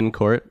dropped him in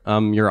court.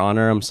 Your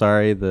Honor, I'm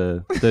sorry.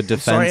 The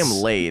defense. Sorry, I'm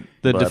late.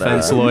 The but,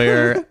 defense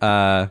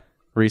lawyer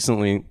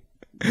recently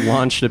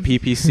launched a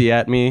PPC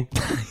at me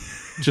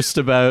just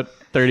about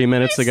 30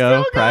 minutes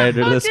ago prior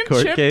to this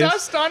court chip case.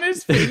 dust on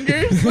his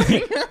fingers.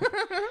 Like,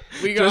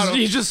 we got him.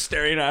 He's just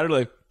staring at her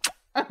like.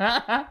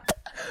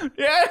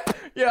 Yeah,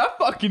 I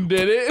fucking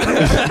did it.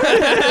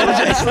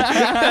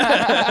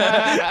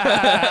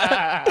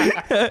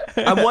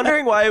 I'm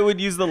wondering why it would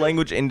use the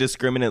language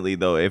indiscriminately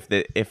though, if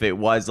it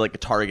was like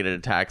targeted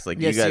attacks, like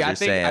you guys are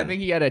saying. I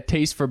think he had a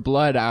taste for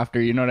blood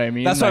after. You know what I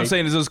mean? That's what I'm Like,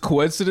 saying. Is this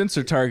coincidence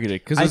or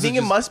targeted? Because I think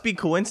it must be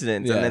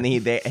coincidence, and then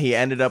he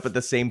ended up at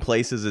the same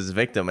place as his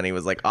victim, and he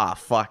was like, "Ah,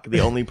 fuck,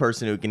 the only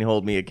person who can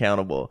hold me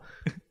accountable."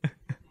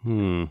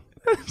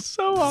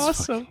 So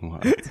awesome.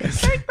 Like,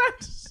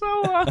 that's so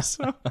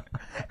awesome.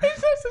 He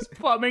says his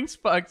plumbing's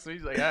fucked, so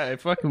he's like, I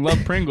fucking love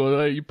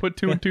Pringles. You put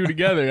 2 and 2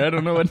 together. I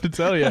don't know what to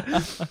tell you. I'm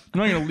not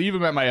gonna leave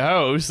them at my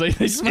house. Like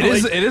they smell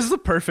It like is the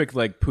perfect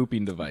like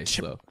pooping device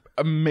though.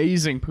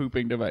 amazing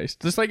pooping device.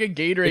 Just like a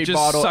Gatorade It just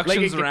bottle.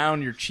 suctions Like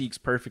around your cheeks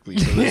perfectly.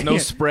 So there's no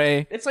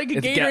spray. It's like a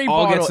It Gatorade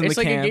all bottle. gets in It's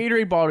the like can. a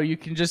Gatorade bottle. You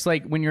can just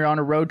like when you're on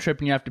a road trip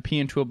and you have to pee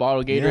into a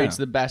bottle. Gatorade's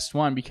the best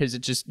one because it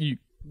just you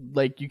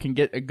can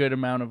get a good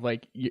amount of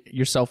like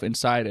yourself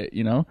inside it.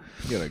 You know,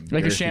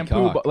 like a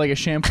shampoo, like a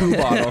shampoo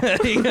bottle.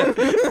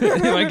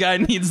 My guy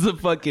needs the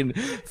fucking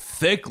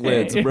thick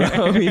lids,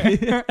 bro.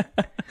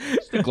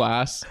 Just a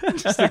glass.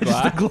 Just a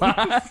glass.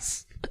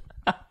 Glass.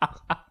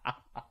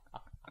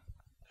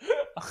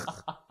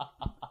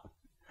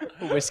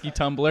 A whiskey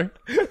tumbler.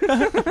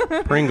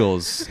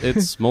 Pringles.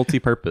 It's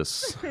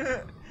multi-purpose.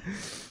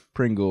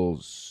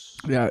 Pringles.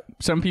 Yeah,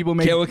 some people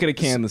make. Can't look at a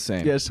can the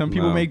same. Yeah, some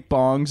people No. make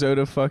bongs out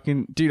of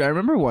fucking. Dude, I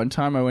remember one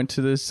time I went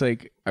to this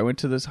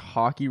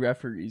hockey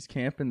referees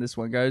camp, and this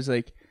one guy was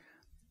like,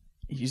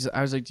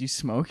 I was like, "Do you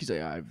smoke?" He's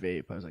like, "I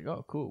vape." I was like,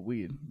 "Oh, cool,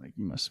 weed." Like,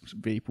 you must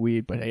vape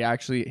weed. But he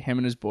actually, him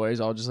and his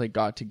boys all just like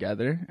got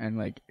together and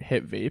like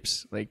hit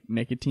vapes, like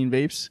nicotine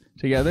vapes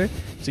together.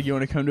 He's like, "You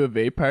want to come to a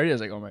vape party?" I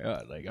was like, "Oh my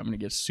god, like I'm gonna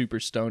get super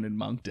stoned in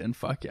Moncton.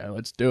 Fuck yeah,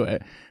 let's do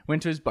it."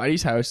 Went to his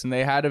buddy's house and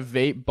they had a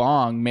vape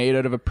bong made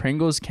out of a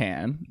Pringles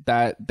can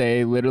that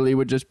they literally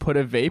would just put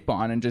a vape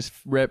on and just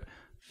rip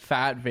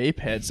fat vape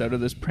hits out of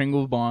this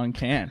Pringle bong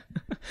can.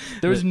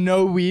 There was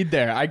no weed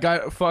there. I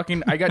got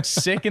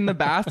sick in the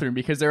bathroom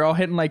because they're all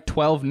hitting like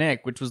 12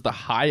 Nick, which was the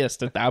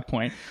highest at that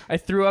point. I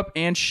threw up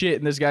and shit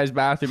in this guy's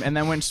bathroom and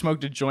then went and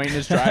smoked a joint in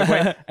his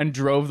driveway and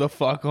drove the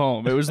fuck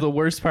home. It was the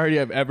worst party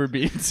I've ever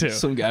been to.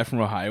 Some guy from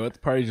Ohio at the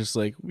party just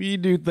like, we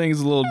do things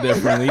a little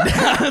differently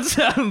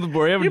down the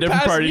board. We have a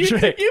different party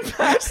trick. You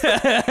passed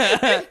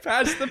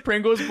the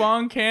Pringles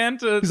bong can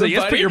to He's the like, you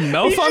just put buddy. your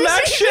mouth on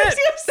that shit?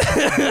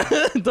 Yes.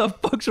 What the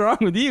fuck's wrong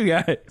with you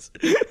guys?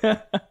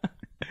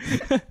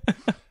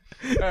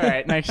 All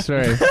right, next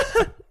story.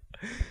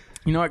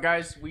 You know what,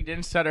 guys? We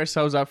didn't set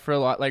ourselves up for a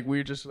lot. Like we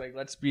were just like,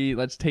 let's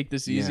take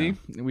this easy.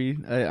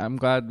 I'm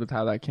glad with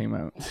how that came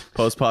out.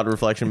 Post pod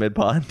reflection mid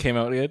pod. Came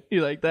out good.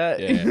 You like that?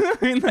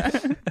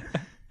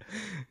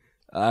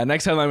 Yeah.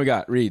 Next headline we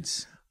got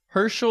reads.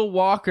 Herschel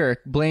Walker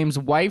blames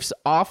wife's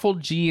awful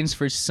genes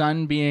for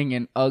son being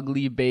an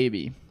ugly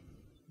baby.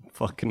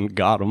 Fucking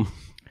got him.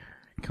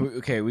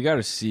 We got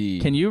to see.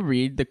 Can you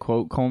read the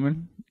quote,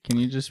 Coleman? Can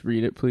you just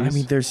read it, please? I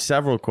mean, there's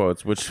several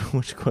quotes. Which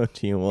quote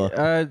do you want?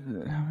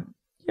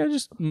 Yeah,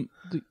 just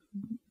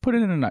put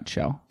it in a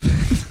nutshell.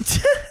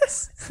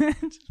 Just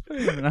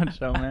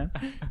Nutshell, man.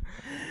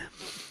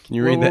 Can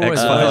you read Whoa, the whoa,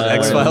 whoa.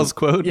 X-Files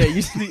quote? Yeah,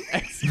 use the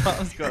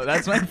X-Files quote.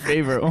 That's my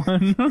favorite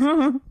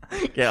one.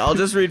 Yeah, I'll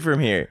just read from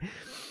here.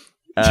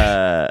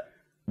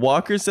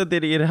 Walker said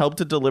that he had helped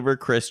to deliver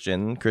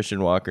Christian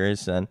Walker, his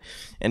son,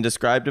 and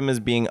described him as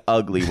being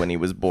ugly when he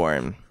was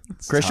born.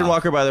 Christian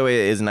Walker, by the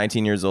way, is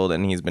 19 years old,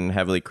 and he's been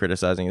heavily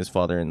criticizing his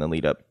father in the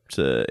lead up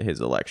to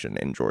his election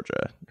in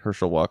Georgia.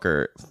 Herschel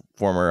Walker,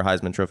 former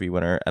Heisman Trophy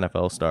winner,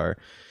 NFL star,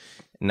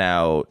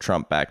 now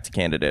Trump-backed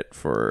candidate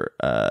for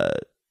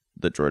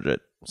the Georgia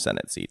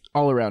Senate seat.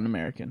 All around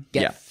American.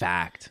 Get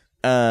fact.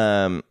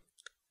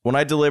 When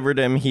I delivered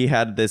him, he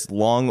had this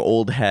long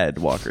old head,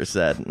 Walker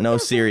said. No,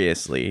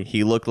 seriously,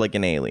 he looked like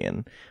an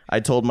alien.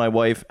 I told my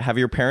wife, have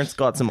your parents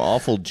got some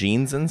awful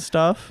genes and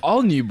stuff?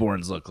 All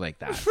newborns look like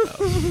that,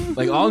 though.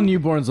 Like, all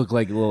newborns look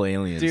like little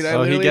aliens. Dude,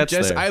 Oh, he gets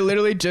there. I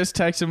literally just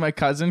texted my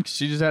cousin because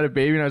she just had a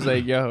baby, and I was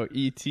like, yo,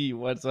 E.T.,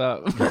 what's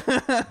up?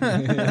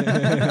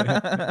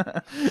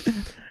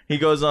 He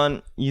goes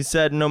on, you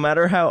said, no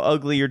matter how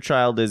ugly your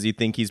child is, you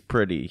think he's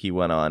pretty, he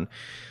went on.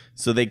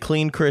 So they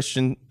cleaned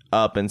Christian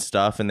up and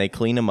stuff, and they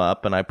clean him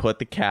up, and I put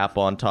the cap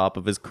on top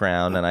of his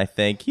crown, and I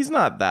think he's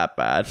not that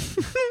bad.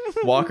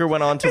 Walker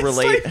went on to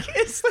relate.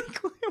 It's like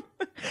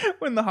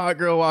when the hot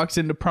girl walks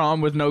into prom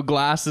with no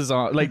glasses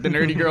on, like the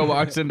nerdy girl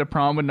walks into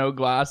prom with no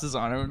glasses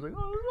on. Everyone's like,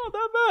 oh, it's not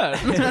that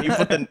bad. You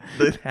put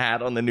the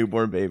hat on the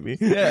newborn baby.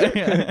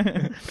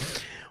 Yeah.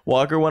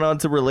 Walker went on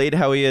to relate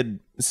how he had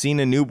seen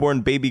a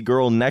newborn baby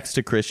girl next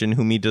to Christian,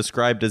 whom he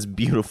described as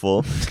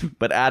beautiful,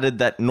 but added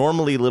that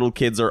normally little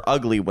kids are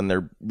ugly when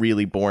they're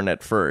really born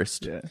at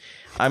first. Yeah.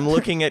 I'm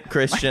looking at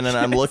Christian and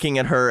I'm looking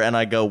at her and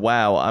I go,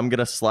 wow, I'm going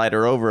to slide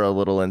her over a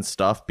little and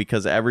stuff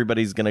because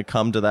everybody's going to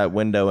come to that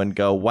window and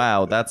go,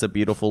 wow, that's a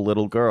beautiful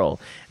little girl.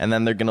 And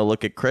then they're going to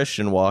look at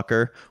Christian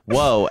Walker.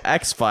 Whoa,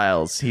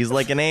 X-Files. He's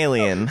like an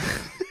alien.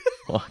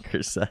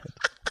 Walker said.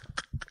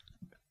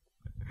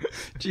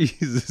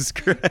 Jesus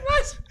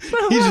Christ.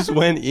 He just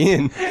went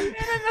in. And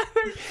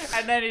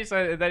then he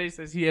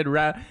says he had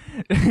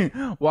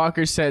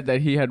Walker said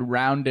that he had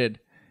rounded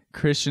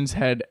Christian's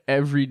head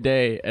every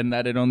day, and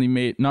that it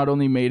not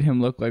only made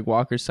him look like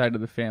Walker's side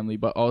of the family,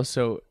 but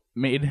also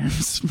made him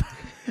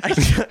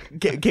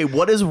Okay,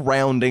 what does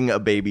rounding a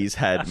baby's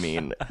head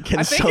mean?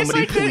 Can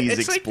somebody please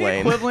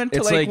explain?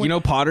 It's like, you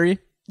know, pottery?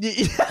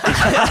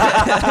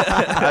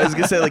 I was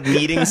gonna say like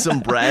kneading some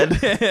bread.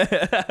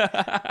 It's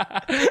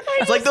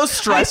like those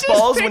stress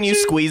balls when you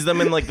squeeze them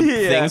and like the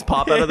things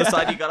pop out of the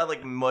side. You gotta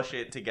like mush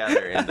it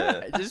together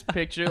into. I just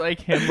picture like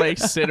him like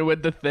sitting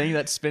with the thing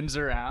that spins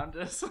around,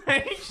 just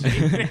like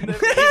shaping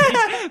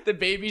the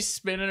baby's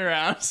spinning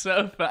around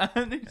so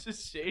fun. He's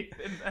just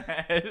shaping the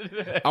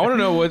head. I want to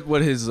know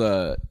what his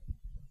like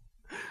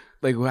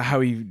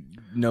how he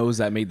knows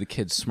that made the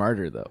kid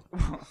smarter though.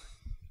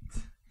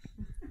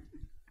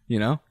 You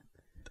know,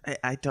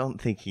 I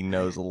don't think he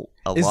knows a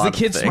is lot. the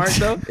kid of things.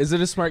 smart though? Is it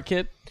a smart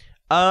kid?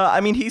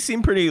 I mean, he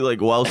seemed pretty like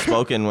well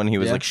spoken when he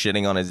was like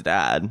shitting on his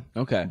dad.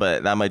 Okay,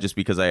 but that might just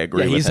because I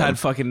agree. Yeah, with he's him. had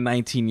fucking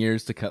 19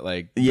 years to cut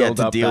like to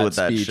up deal that with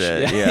that speech.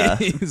 shit. Yeah,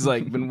 he's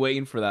like been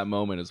waiting for that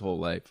moment his whole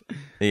life.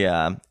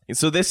 Yeah.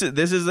 So this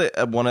is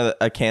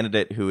a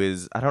candidate who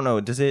is, I don't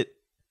know, does it?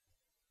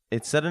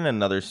 It's said in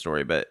another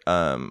story, but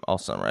I'll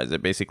summarize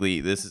it.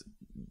 Basically, this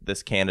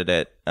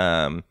candidate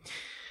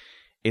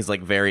is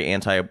like very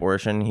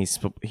anti-abortion.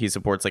 He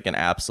supports like an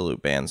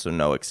absolute ban, so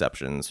no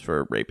exceptions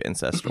for rape,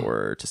 incest,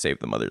 or to save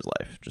the mother's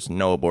life. Just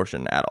no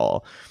abortion at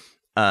all.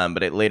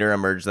 But it later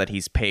emerged that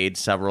he's paid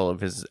several of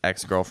his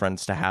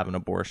ex-girlfriends to have an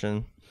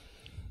abortion.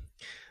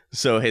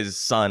 So his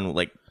son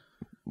like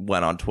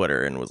went on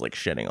Twitter and was like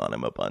shitting on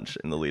him a bunch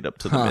in the lead up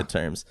to the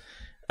midterms.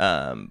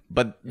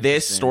 But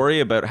this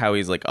story about how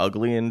he's like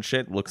ugly and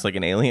shit, looks like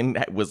an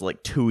alien, was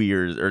like 2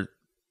 years or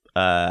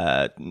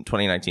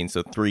 2019,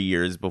 so 3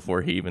 years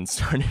before he even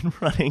started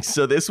running.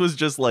 So this was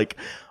just like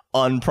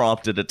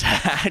unprompted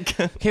attack.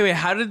 Okay, wait,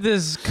 how did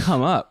this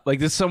come up? Like,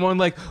 did someone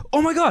like,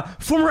 oh my god,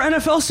 former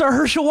NFL star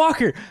Herschel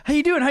Walker, how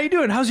you doing?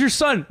 How's your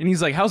son? And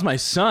he's like, how's my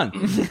son?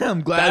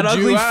 I'm glad that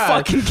ugly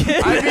fucking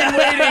kid. I've been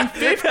waiting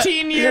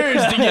 15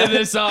 years to get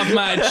this off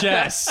my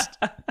chest.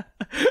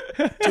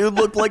 Dude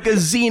looked like a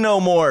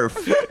xenomorph.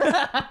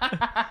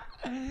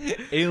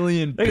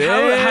 Alien Like,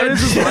 how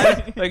does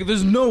this like,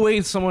 there's no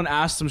way someone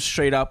asked him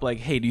straight up, like,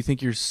 hey, do you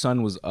think your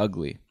son was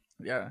ugly?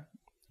 Yeah.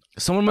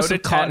 Someone must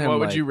have caught him. What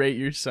would like, you rate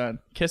your son?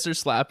 Kiss or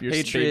slap your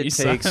Patriot baby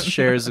Takes son?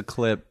 shares a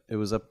clip. It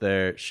was up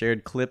there.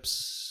 Shared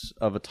clips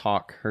of a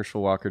talk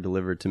Herschel Walker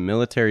delivered to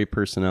military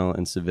personnel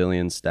and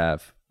civilian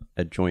staff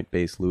at Joint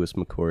Base Lewis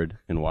McChord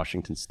in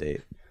Washington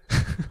State.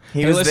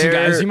 He Hey, was listen,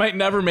 there. guys, you might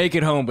never make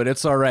it home, but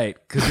it's all right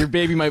because your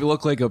baby might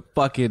look like a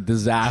fucking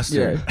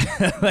disaster.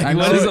 Like,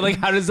 what is it? Like,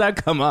 how does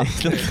that come up?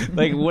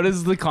 Like, what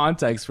is the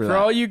context for For that?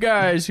 all you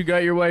guys who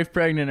got your wife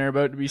pregnant and are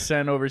about to be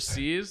sent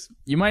overseas,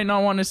 you might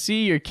not want to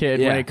see your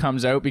kid when Yeah. it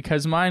comes out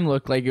because mine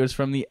looked like it was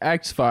from the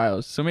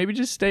X-Files. So maybe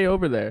just stay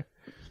over there.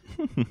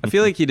 I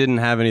feel like he didn't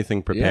have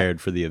anything prepared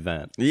for the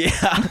event. Yeah.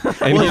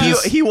 And Well,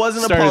 just he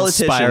wasn't a started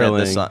politician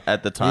spiraling.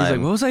 at the He's time.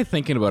 like, what was I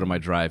thinking about on my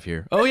drive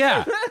here? Oh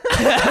yeah.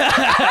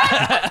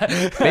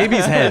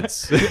 Babies'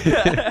 heads.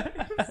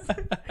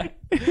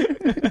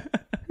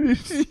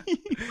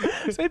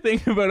 Was I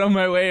thinking about on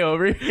my way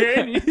over here?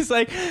 And he's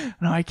like,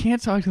 no, I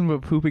can't talk to them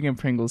about pooping in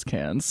Pringles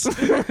cans.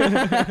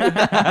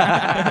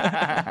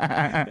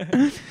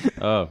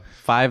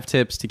 5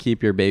 tips to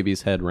keep your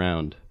baby's head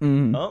round.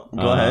 Oh,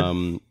 go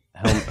ahead.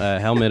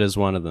 Helmet is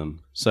one of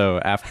them. So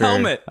after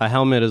Helmet. a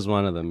helmet is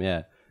one of them.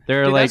 Yeah,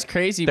 they're Dude, like that's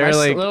crazy. They're My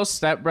like little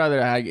stepbrother,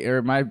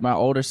 or my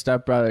older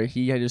stepbrother,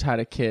 he had just had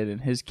a kid, and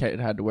his kid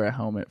had to wear a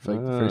helmet for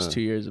like the first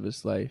 2 years of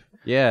his life.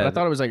 yeah. But I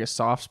thought it was like a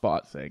soft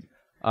spot thing.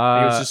 He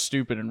was just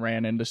stupid and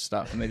ran into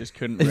stuff, and they just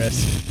couldn't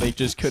risk. They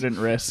just couldn't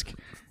risk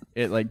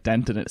it like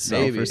dented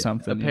itself or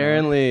something.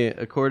 Apparently,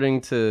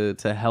 according to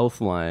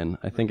Healthline,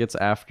 I think it's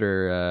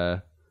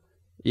after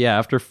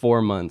after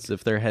 4 months,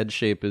 if their head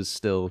shape is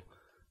still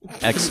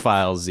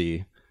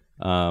X-Files-y,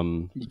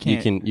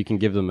 you can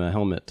give them a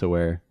helmet to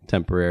wear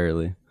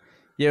temporarily.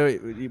 Yeah,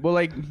 well,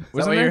 like,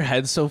 Wasn't your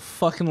head so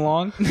fucking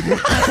long?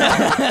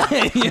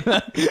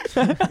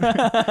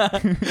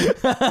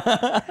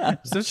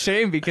 It's a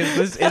shame because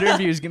this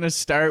interview is gonna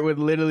start with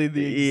literally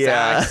the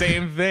exact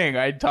same thing.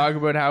 I talk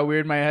about how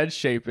weird my head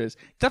shape is.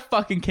 Get the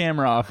fucking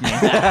camera off me. A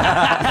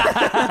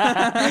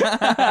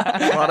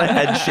lot of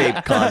head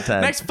shape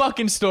content. Next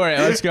fucking story.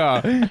 Let's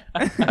go.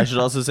 I should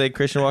also say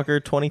Christian Walker,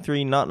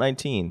 23, not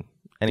 19.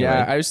 Anyway.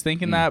 Yeah, I was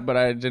thinking that, but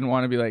I didn't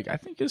want to be like, I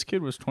think this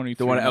kid was 23.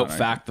 Don't want to not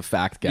out-fact the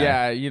fact guy.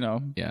 Yeah, you know.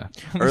 Yeah.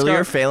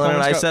 Earlier, Phelan and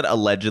I almost said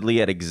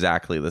allegedly at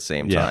exactly the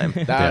same time.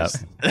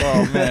 That's,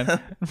 oh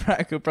man,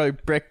 Racco probably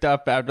bricked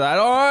up after that.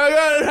 Oh my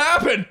god, it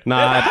happened!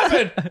 Nah, It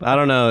happened! I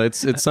don't know.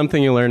 It's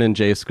something you learn in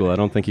J school. I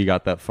don't think you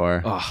got that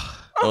far.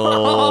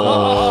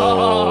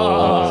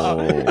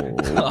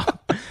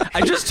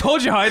 I just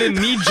told you how I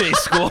didn't need J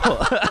school.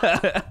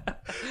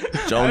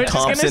 Joan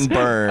Thompson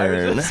Byrne.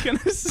 I was just gonna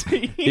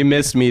say, He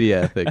missed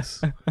media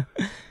ethics.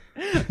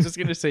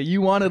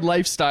 you wanted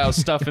lifestyle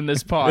stuff in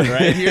this pod,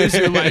 right? Here's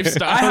your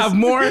lifestyle. I have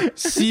more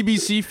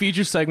CBC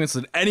feature segments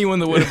than anyone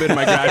that would have been in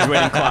my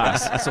graduating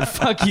class. So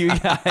fuck you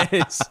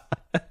guys.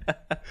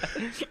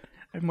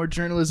 I have more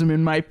journalism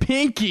in my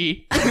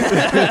pinky.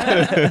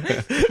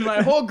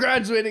 My whole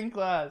graduating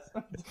class.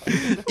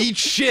 Eat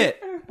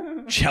shit.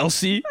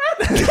 Chelsea.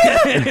 Person,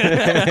 and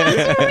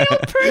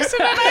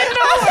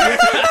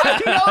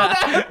I know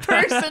that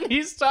person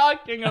he's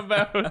talking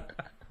about.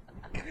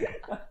 You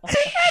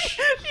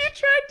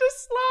tried to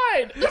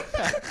slide.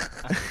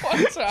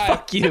 One time.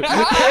 Fuck you.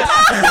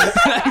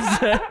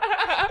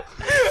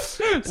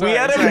 We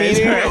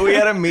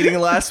had a meeting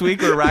last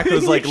week where Rack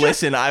was like,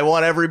 "Listen, I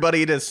want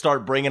everybody to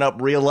start bringing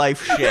up real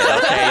life shit.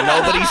 Okay,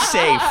 nobody's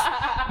safe.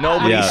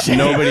 Nobody's safe.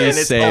 nobody's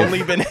and safe. It's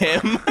only been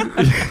him."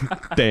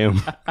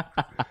 Damn.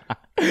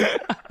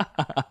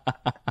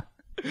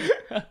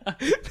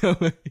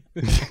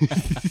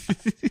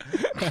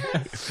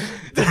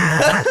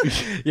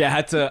 Yeah, I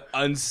had to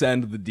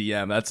unsend the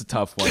DM. That's a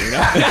tough one. You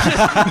know?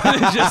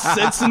 It just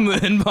sits in the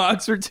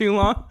inbox for too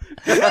long.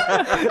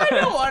 I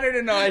don't want her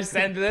to know I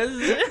sent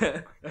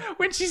this.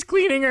 When she's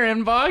cleaning her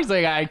inbox,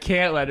 like, I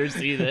can't let her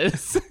see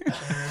this.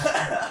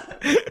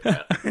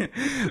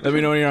 Let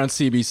me know when you're on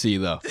CBC,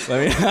 though.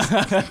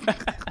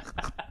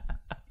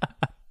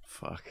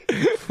 Fuck.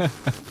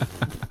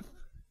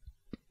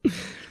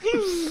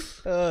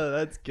 Oh,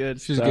 that's good.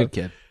 She's a good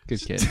kid.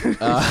 Good kid.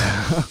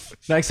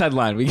 Next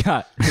headline we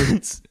got.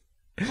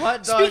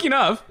 Hot dog. Speaking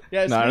of.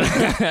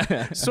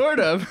 Yeah, sort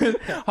of.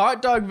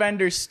 Hot dog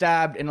vendor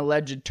stabbed in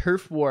alleged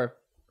turf war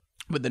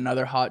with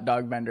another hot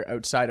dog vendor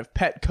outside of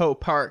Petco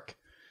Park.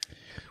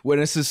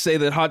 Witnesses say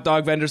that hot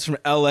dog vendors from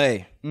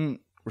LA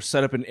were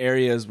set up in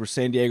areas where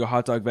San Diego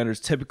hot dog vendors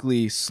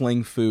typically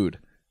sling food.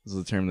 This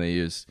is the term they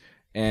use.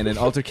 And an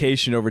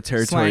altercation over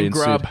territory Slang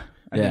ensued. grub.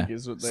 I Yeah. think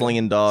is what they-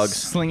 Slinging dogs.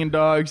 Slinging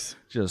dogs.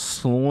 Just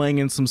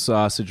slinging some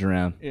sausage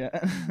around. Yeah.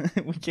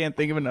 We can't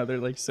think of another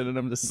like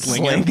synonym to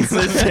Sling. slinging.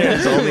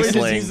 There's only We're just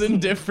sling. using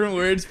different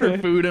words for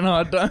food and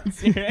hot dogs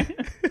here.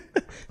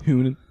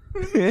 Hoonin'.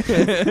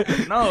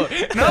 No,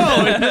 it's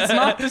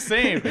not the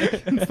same.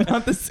 It's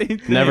not the same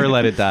thing. Never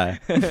let it die.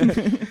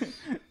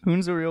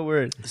 Hoon's a real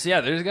word. So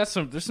yeah, there's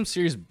some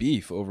serious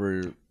beef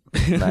over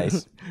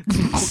Nice.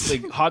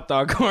 like hot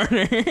dog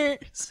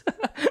corners.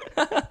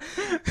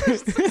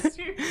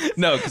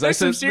 No, because I There's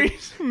some said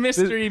serious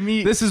mystery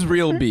meat. this is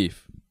real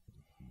beef.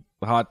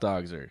 The hot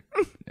dogs are,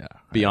 yeah.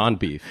 Beyond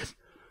beef.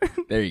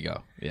 There you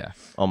go. Yeah.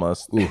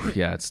 Almost. Ooh,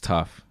 yeah. It's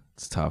tough.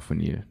 It's tough when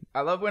you.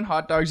 I love when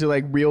hot dogs are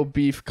like real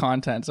beef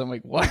content. So I'm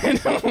like, what?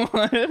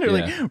 What? Or Yeah.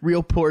 like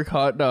real pork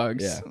hot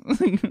dogs. Yeah.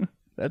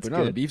 That's But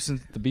no, good.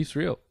 the beef's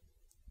real.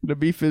 The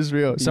beef is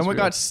real. Someone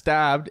real. got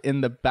stabbed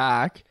in the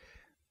back.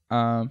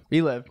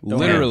 We live.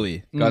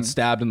 Literally got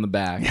stabbed in the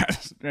back.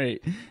 Yes, right.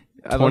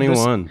 I love this-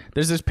 21.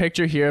 There's this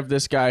picture here of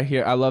this guy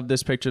here. I love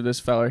this picture of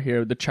this fella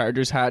here. The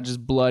Chargers hat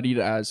just bloodied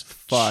as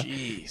fuck.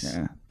 Jeez.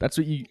 Yeah. That's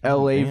what you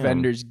LA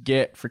vendors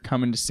get for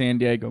coming to San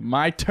Diego.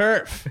 My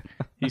turf,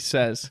 he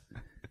says.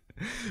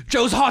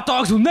 Joe's hot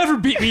dogs will never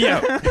beat me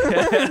out.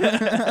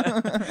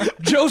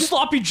 Joe's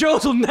sloppy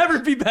Joes will never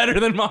be better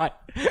than mine.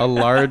 A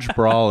large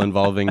brawl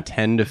involving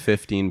 10 to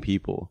 15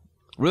 people.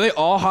 Were they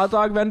all hot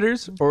dog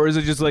vendors, or is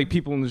it just like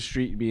people in the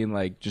street being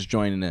like just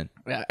joining in?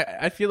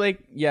 I feel like,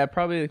 yeah,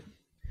 probably.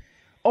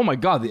 Oh my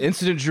god, the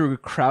incident drew a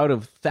crowd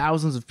of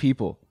thousands of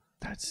people.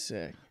 That's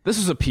sick. This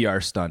was a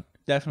PR stunt.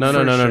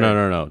 Definitely.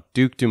 No.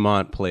 Duke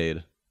Dumont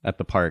played at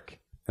the park,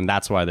 and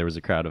that's why there was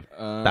a crowd of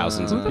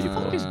thousands of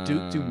people. Who is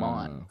Duke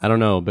Dumont? I don't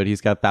know, but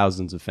he's got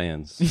thousands of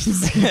fans.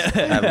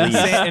 At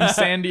least in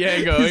San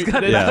Diego. He's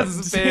got Yeah.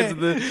 thousands of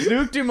fans.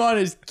 Duke Dumont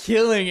is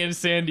killing in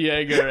San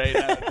Diego right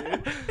now,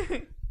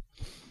 dude.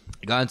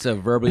 Got into a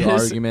verbal His-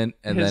 argument,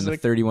 and his, then a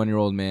like-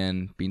 31-year-old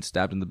man being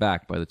stabbed in the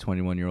back by the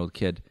 21-year-old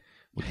kid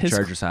with the His-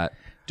 Chargers hat.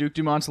 Duke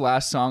Dumont's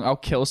last song, "I'll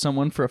Kill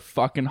Someone for a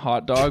Fucking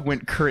Hot Dog,"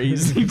 went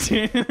crazy,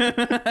 dude.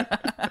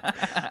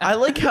 I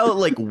like how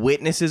like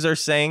witnesses are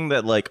saying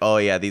that like, oh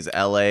yeah, these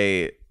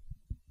LA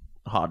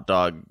hot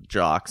dog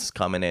jocks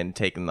coming in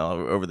taking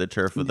over the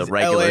turf of the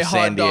regular LA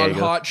San hot dog Diego.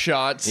 hot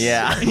shots.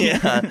 Yeah,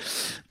 yeah.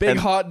 Big And-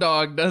 hot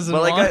dog doesn't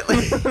But want.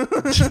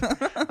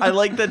 like, I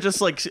like that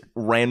just like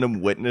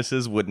random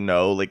witnesses would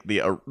know like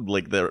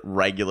the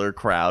regular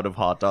crowd of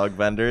hot dog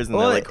vendors, and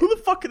Well, they're like, who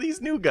the fuck are these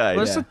new guys?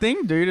 What's the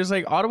thing, dude? Is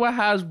like Ottawa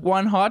has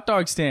one hot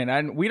dog stand,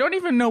 and we don't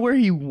even know where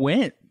he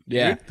went.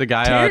 Yeah. The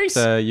guy Terry's,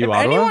 at if Ottawa?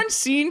 anyone's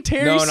seen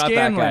Terry No, not that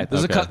Scanlon, guy.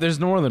 There's Okay. there's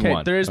more than okay,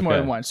 one. there is more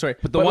Okay. than one. Sorry,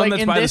 But the one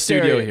that's in by the this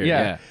studio area, here,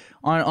 yeah.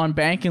 on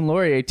Bank and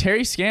Laurier,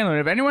 Terry Scanlon.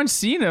 If anyone's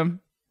seen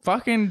him,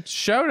 fucking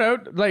shout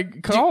out,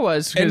 like call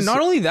us. And 'cause- not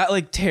only that,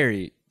 like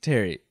Terry,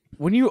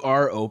 when you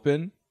are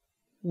open,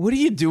 what are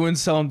you doing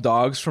selling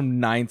dogs from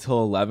 9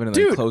 till 11 and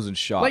then Dude, closing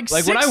shop? like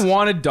Like when I six-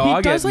 want a he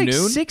dog does at like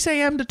noon, 6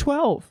 a.m. to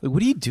 12. like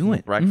what are you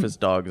doing?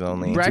 Breakfast dogs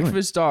only.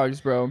 Breakfast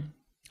dogs, bro.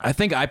 I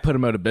think I put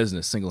him out of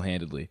business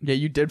single-handedly. Yeah,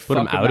 you did Put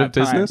him fuck him out that of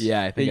business? time.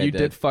 Yeah, I think Yeah, I you did.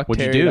 did fuck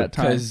What'd you Terry do? that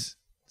time. Because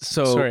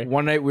Sorry.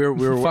 one night we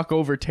were Fuck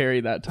over Terry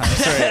that time.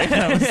 Sorry, I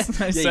yeah,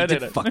 said you it.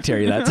 did fuck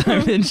Terry that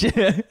time, didn't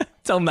you?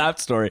 Tell him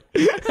that story.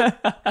 You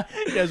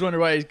guys wonder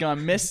why he's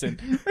gone missing.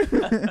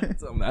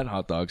 Tell him that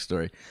hot dog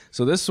story.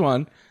 So this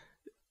one,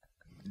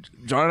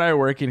 John and I are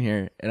working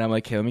here, and I'm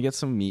like, hey, let me get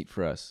some meat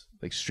for us,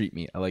 like street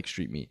meat. I like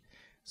street meat.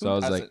 So I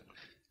was like,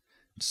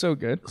 So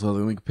good. so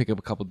then we could pick up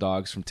a couple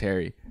dogs from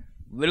Terry,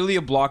 literally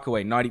a block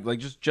away, not even, like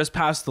just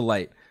past the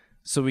light.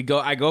 So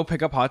I go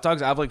pick up hot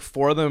dogs. I have like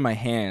 4 of them in my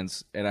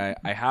hands, and I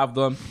have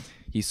them.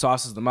 He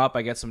sauces them up.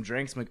 I get some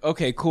drinks. I'm like,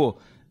 okay, cool.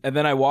 And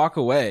then I walk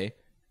away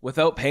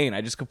without paying.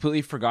 I just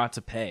completely forgot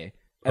to pay.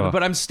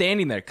 But I'm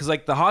standing there because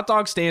like the hot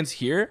dog stands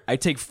here. I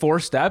take 4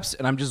 steps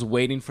and I'm just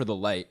waiting for the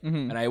light.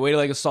 And I waited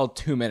like a solid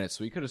 2 minutes.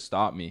 So he could have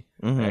stopped me.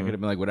 I could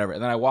have been like, whatever.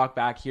 And then I walk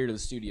back here to the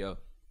studio,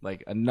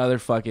 like another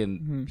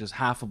fucking just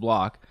half a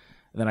block.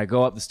 And then I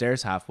go up the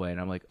stairs halfway and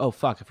I'm like, oh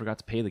fuck, I forgot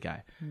to pay the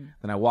guy.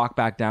 Then I walk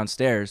back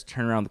downstairs,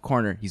 turn around the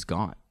corner, he's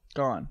gone.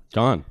 Gone.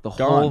 Gone.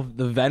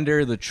 The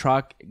vendor, the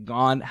truck,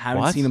 gone.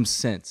 Haven't What? seen him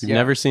since. You've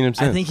never seen him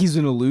since? I think he's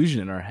an illusion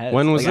in our heads.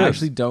 When was like, I this?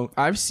 actually don't.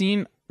 I've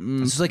seen.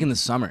 This is like in the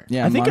summer.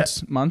 Yeah, I think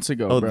months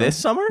ago. Oh, bro. this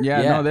summer?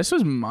 Yeah, Yeah. no, this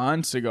was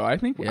months ago. I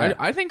think Yeah.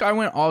 I think I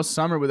went all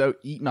summer without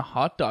eating a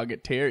hot dog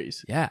at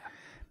Terry's. Yeah.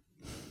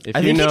 If I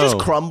you think know, he just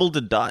crumbled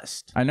to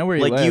dust. I know where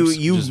he like lives.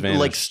 you Just vanished.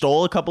 like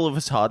stole a couple of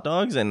his hot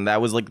dogs, and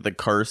that was like the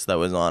curse that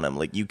was on him.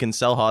 Like you can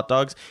sell hot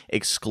dogs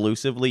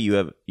exclusively. You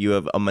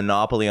have a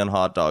monopoly on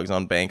hot dogs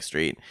on Bank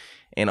Street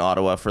in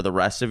Ottawa for the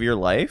rest of your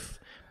life.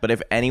 But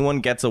if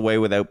anyone gets away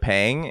without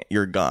paying,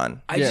 you're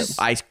gone.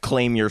 I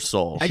claim your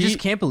soul. I just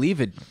can't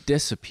believe it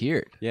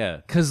disappeared.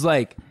 Yeah. Cause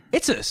like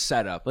it's a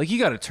setup. Like you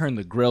got to turn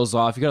the grills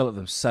off. You got to let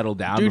them settle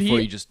down Dude, before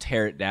he- you just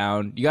tear it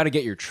down. You got to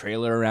get your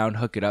trailer around,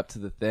 hook it up to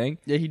the thing.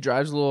 Yeah, he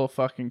drives a little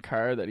fucking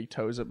car that he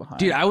tows it behind.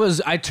 Dude,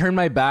 I turned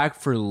my back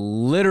for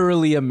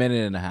literally a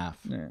minute and a half.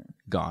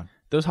 Gone.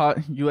 those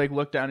you like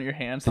look down at your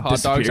hands. The hot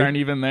dogs disappeared. aren't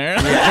even there.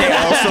 They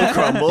also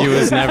crumble. he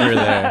was never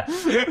there.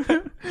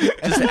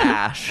 just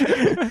ash.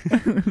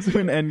 That's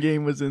when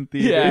Endgame was in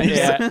theaters.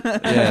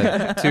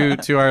 Yeah.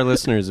 To our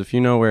listeners, if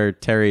you know where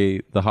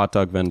Terry, the hot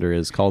dog vendor,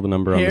 is, call the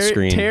number on the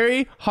screen.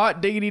 Terry,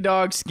 hot diggity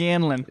dog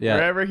Scanlon, Yeah.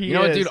 wherever he You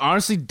know is. what, dude?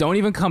 Honestly, don't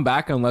even come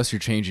back unless you're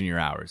changing your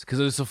hours. Because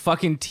it's a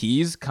fucking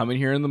tease coming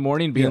here in the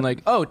morning being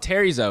like, oh,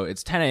 Terry's out.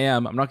 It's 10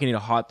 a.m. I'm not going to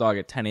eat a hot dog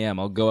at 10 a.m.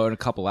 I'll go out in a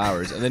couple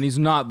hours. And then he's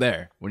not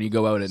there when you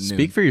go out at noon.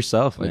 Speak for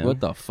yourself, Like, man. what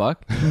the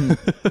fuck?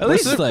 At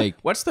least, like,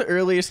 What's the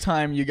earliest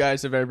time you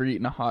guys have ever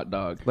eaten a hot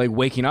dog?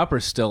 waking up or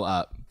still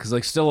up? Because,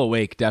 like, still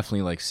awake,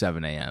 definitely, like,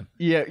 7 a.m.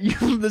 Yeah,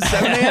 the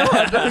 7 a.m.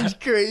 hot dog's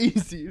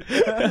crazy.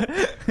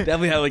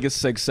 Definitely had, like, a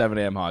 6, 7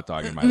 a.m. hot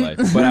dog in my life.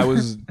 But I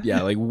was,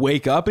 like,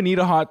 wake up and eat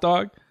a hot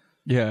dog?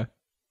 Yeah.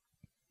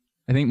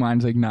 I think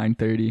mine's like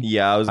 9:30.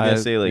 Yeah, I was gonna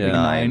say like yeah.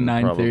 9,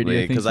 9:30, probably, I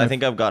think because so. I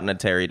think I've gotten a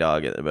Terry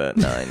dog at about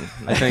 9.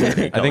 I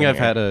think I've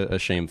had a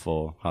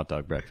shameful hot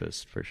dog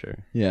breakfast for sure,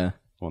 Yeah.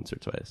 once or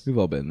twice. We've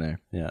all been there.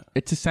 Yeah.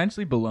 It's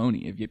essentially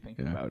bologna if you think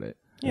about it.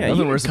 Yeah,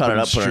 Nothing you worse cut than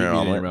it putting up, put it street in an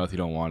meat in your omelet. mouth you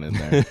don't want in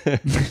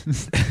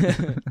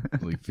there.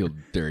 Like, feel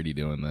dirty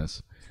doing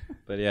this.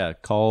 But yeah,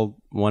 call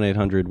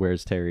 1-800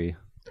 Where's Terry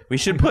We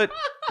should put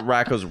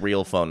Racco's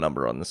real phone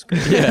number on the screen.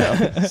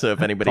 Yeah. So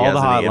if anybody Call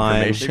has the any hotline.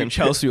 information, Maybe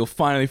Chelsea will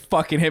finally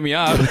fucking hit me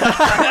up. I'll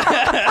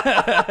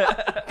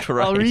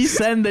Christ.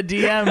 resend the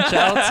DM,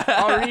 Chels.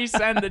 I'll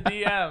resend the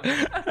DM.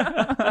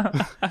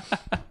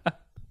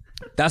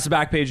 That's the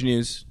Backpage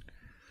News.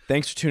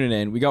 Thanks for tuning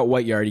in. We got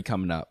White Yardie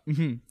coming up.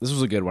 Mm-hmm. This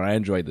was a good one. I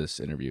enjoyed this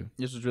interview.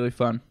 This was really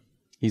fun.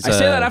 He's, I say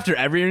that after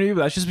every interview,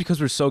 but that's just because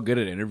we're so good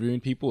at interviewing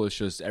people. It's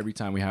just every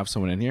time we have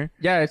someone in here,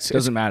 Yeah, it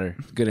doesn't matter.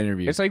 Good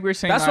interview. It's like we were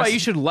saying. That's why last- you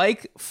should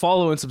like,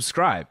 follow, and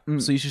subscribe.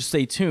 So you should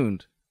stay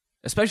tuned,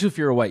 especially if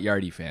you're a White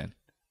Yardie fan.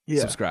 Yeah.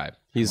 Subscribe.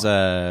 He's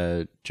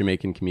a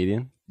Jamaican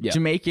comedian. Yeah.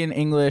 Jamaican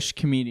English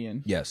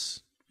comedian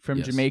Yes. from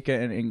Yes. Jamaica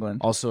and England.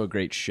 Also a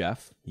great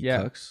chef. He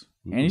Yeah. cooks.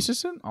 And he's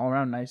just an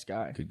all-around nice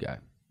guy. Good guy.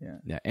 Yeah.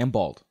 Yeah. And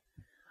bald.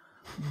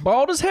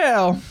 Bald as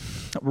hell.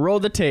 Roll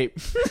the tape.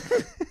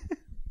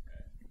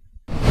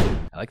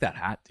 I like that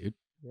hat, dude.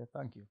 Yeah,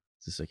 thank you.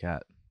 It's a sick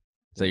hat.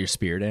 Is that your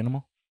spirit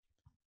animal?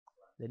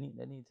 They need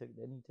to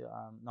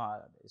no,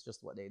 it's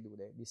just what they do.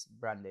 This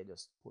brand, they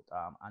just put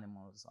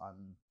animals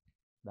on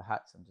the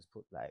hats and just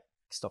put like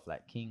stuff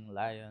like king,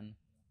 lion.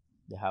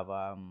 They have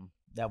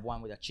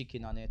one with a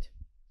chicken on it.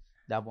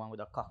 They have one with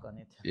a cock on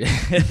it. Yeah.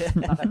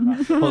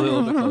 Hold it a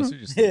little bit closer.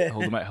 Just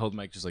hold the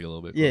mic just like a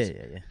little bit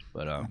closer. Yeah.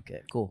 But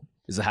Okay, cool.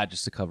 is the hat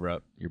just to cover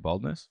up your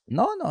baldness?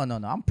 No.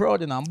 I'm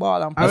proud and I'm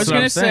bald. I was what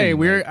gonna I'm say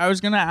saying, I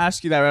was gonna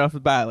ask you that right off the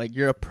bat. Like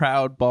you're a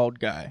proud bald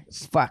guy.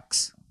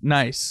 Facts.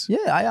 Nice.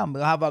 Yeah, I am.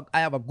 I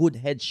have a good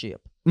head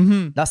shape.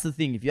 Mm-hmm. That's the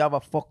thing. If you have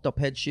a fucked up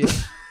head shape,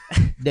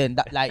 then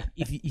that like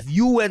if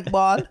you went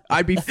bald,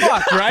 I'd be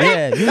fucked, right?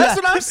 Yeah, you That's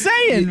know- what I'm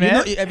saying,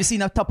 man. have you seen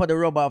the top of the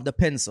rubber of the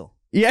pencil?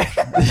 Yeah.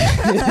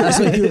 That's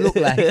what you look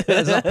like.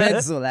 It's a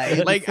pencil,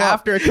 Like fuck.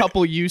 after a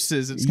couple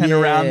uses, it's kind of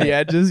Yeah. around the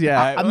edges.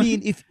 Yeah. I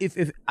mean,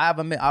 if I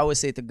always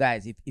say to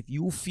guys, if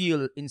you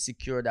feel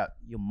insecure that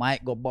you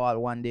might go bald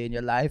one day in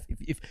your life,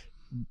 if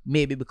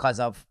maybe because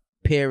of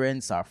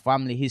parents or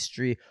family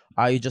history,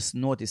 or you just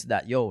notice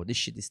that this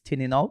shit is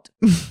thinning out,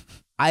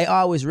 I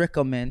always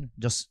recommend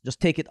just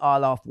take it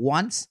all off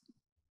once,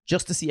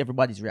 just to see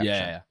everybody's reaction.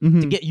 Yeah.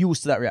 Mhm. To get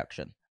used to that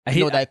reaction. I You hate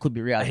know that it could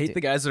be I reality. hate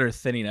the guys that are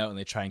thinning out and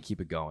they try and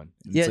keep it going.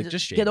 And Yeah, it's like,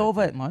 just shave get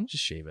over dude. it, man.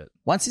 Just shave it.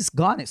 Once it's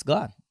gone, it's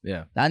gone.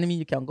 Yeah. That doesn't mean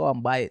you can go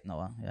and buy it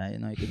now. Yeah,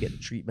 you can get the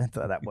treatment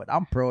for that. But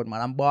I'm proud,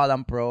 man. I'm bald.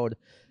 I'm proud.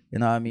 You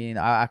know what I mean?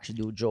 I actually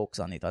do jokes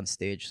on it on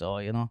stage. So,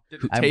 Did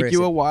it I take embrace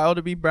you it. a while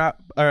to be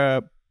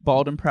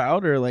bald and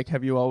proud, or like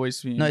have you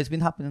always been? No, it's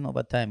been happening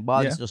over time.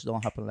 Balds Yeah. just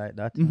don't happen like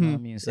that. You know what I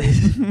mean? So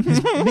it's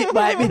bit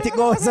by bit it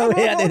goes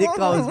away and then it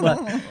comes.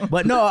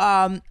 But no,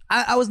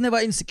 I was never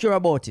insecure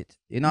about it.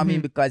 You know what I mean?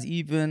 Because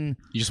even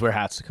You just wear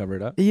hats to cover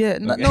it up? yeah,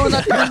 no, not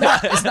even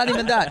that. It's not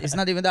even that. It's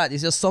not even that.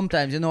 It's just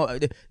sometimes,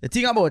 the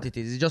thing about it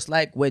is, it's just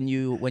like when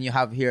you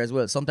have hair as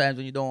well. Sometimes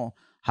when you don't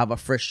have a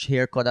fresh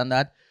haircut and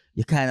that,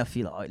 you kind of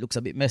feel, it looks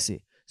a bit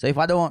messy. So if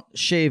I don't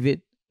shave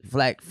it for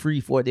like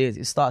 3-4 days,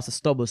 it starts to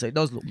stubble, so it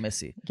does look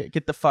messy.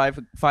 Get the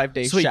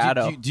 5-day So wait,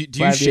 shadow. do you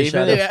 5-day shave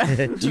shadow.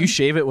 it? Do you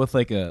shave it with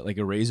like a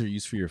razor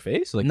used for your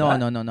face? Like No.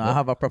 that? I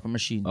have a proper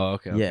machine. Oh,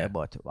 okay. Yeah,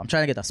 but I'm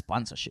trying to get a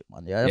sponsorship,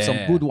 man. There are Yeah, some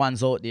yeah. good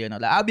ones out there.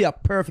 Like, I'll be a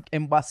perfect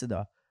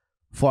ambassador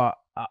for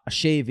a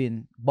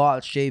shaving,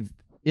 bald shave.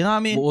 You know what I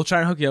mean? We'll try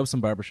and hook you up with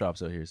some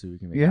barbershops out here so we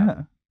can make it Yeah,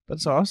 happen.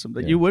 that's awesome.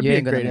 That Yeah. you would You be a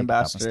ain't gonna great make it happen.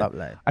 ambassador. Stop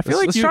lying. I feel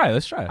like Let's you. try.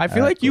 Let's try. I feel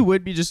Alright, like you cool.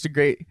 would be just a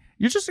great.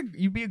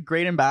 You'd be a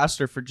great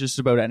ambassador for just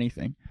about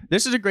anything.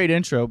 This is a great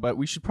intro, but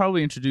we should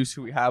probably introduce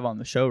who we have on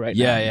the show right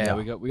now. Yeah.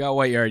 We got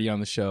White Yardie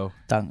on the show.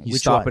 He's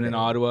Which stopping one? in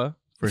Ottawa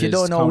for If you his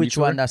don't know comedy which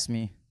tour. one, that's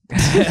me.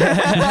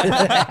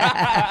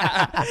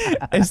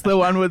 It's the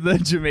one with the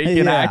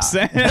Jamaican Yeah.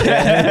 accent.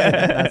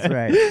 That's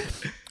right.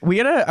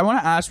 I want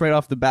to ask right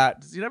off the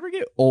bat. Does it ever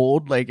get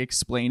old, like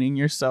explaining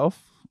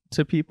yourself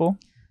to people?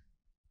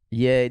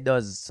 Yeah, it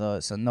does. So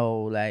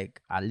no,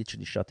 like I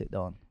literally shut it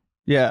down.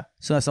 Yeah.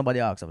 So if somebody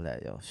asks, I'm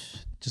like,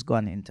 just go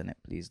on the internet,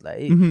 please. Like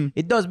Mhm.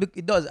 it does.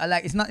 It does. I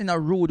like it's not in a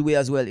rude way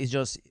as well. It's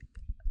just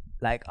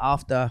like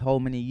after how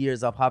many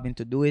years of having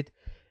to do it,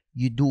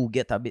 you do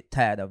get a bit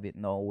tired of it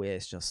now. Where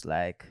it's just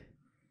like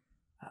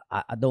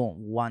I don't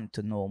want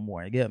to know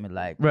more. You get me?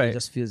 Like Right. it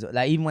just feels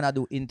like even when I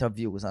do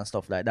interviews and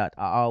stuff like that,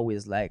 I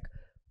always like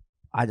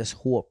I just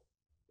hope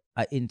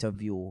an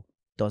interview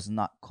does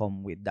not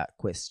come with that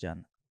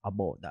question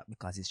about that,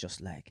 because it's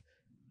just like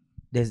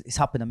it's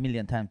happened a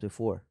million times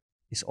before.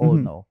 It's old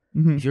Mhm. now.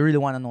 Mm-hmm. If you really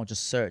want to know,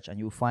 just search and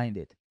you'll find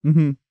it.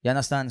 Mm-hmm. You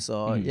understand?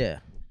 So Mhm. yeah.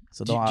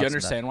 So Do don't you ask me that.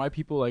 understand why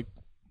people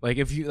like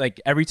if you like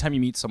every time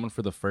you meet someone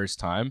for the first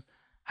time,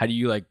 how do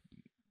you like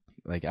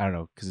I don't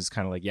know, because it's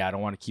kind of like, I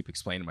don't want to keep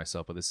explaining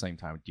myself, but at the same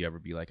time, do you ever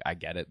be like, I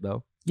get it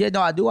though? Yeah, no,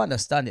 I do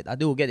understand it. I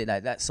do get it.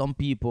 Like that, some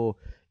people,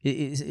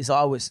 it's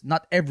always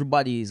not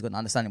everybody is gonna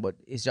understand it, but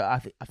it's just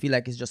I feel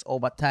like it's just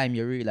over time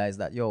you realize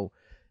that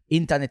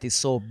internet is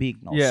so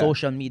big now. Yeah.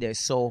 Social media is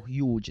so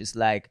huge. It's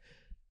like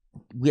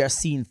we are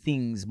seeing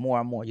things more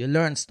and more. You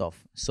learn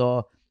stuff.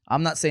 So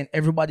I'm not saying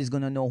everybody's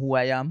gonna know who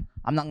I am.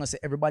 I'm not gonna say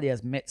everybody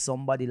has met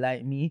somebody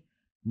like me.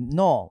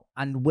 No,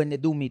 and when they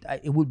do meet,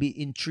 it would be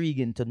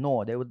intriguing to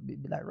know. They would be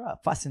like,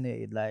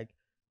 fascinated. Like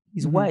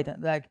he's Mhm. white,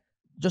 and like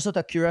just out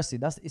of curiosity.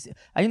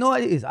 And you know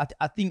what it is?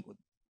 I think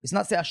it's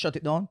not say I shut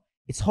it down.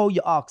 It's how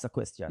you ask a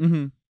question.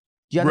 Mm-hmm. Do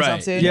you understand what I'm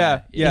Right. saying?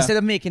 Yeah. Instead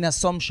of making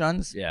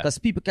assumptions, Yeah. because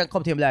people can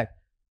come to him like,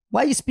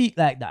 why you speak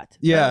like that?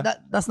 Yeah.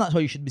 That's not how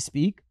you should be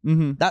speak.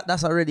 Mm-hmm.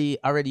 That's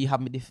already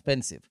have me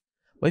defensive.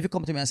 But if you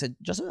come to me and say,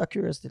 just out of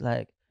curiosity,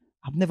 like,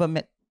 I've never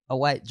met a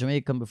white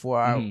Jamaican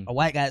before, or a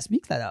white guy that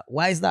speaks like that.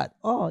 Why is that?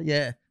 Oh,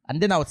 yeah. And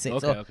then I would say,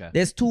 Okay.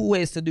 there's two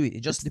ways to do it.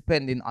 It's just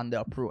depending on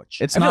the approach.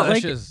 It's I feel not that's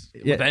like just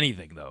yeah. with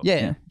anything though.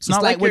 yeah. It's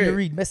not like like when you you're-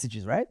 read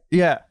messages, right?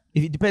 yeah.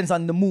 If it depends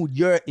on the mood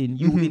you're in,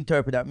 you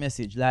interpret that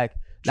message. Like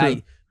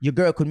your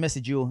girl could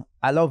message you,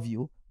 I love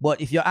you. But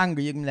if you're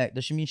angry, you can be like,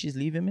 does she mean she's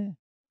leaving me?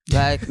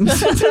 Like, is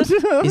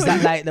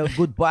that like the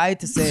goodbye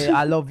to say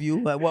I love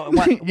you? Like,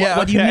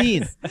 what do you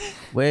mean?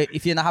 Where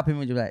if you're not happy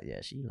with, you're like, yeah,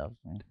 she loves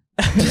me.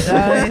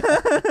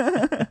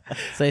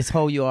 So it's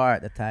how you are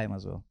at the time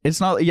as well. It's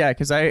not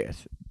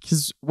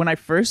because when I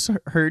first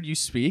heard you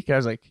speak, I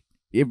was like,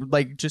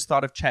 just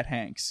thought of Chet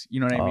Hanks. You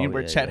know what I mean?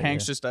 Where Chet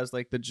Hanks just does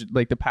like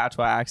the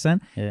patois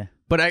accent. Yeah,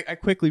 But I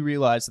quickly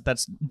realized that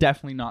that's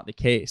definitely not the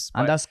case.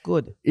 and But that's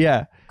good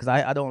yeah. because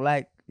I don't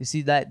like, you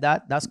see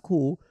that's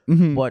cool,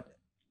 Mhm. but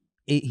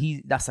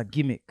that's a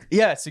gimmick.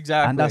 Yes,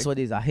 exactly. And that's what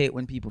it is. I hate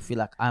when people feel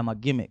like I'm a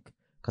gimmick,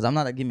 because I'm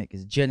not a gimmick.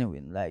 It's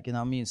genuine. Like, you know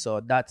what I mean? So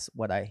that's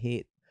what I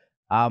hate.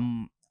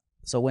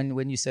 So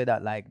when you say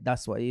that, like,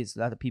 that's what it is. A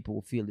lot of people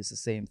will feel it's the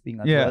same thing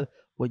as Yeah. well.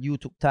 But you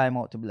took time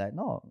out to be like,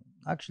 no,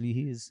 actually,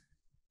 he is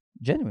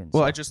genuine.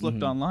 Well, So- I just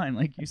looked online,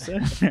 like you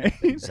said.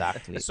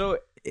 exactly. So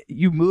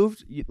you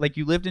moved,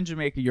 you lived in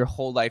Jamaica your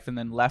whole life, and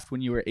then left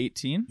when you were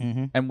 18.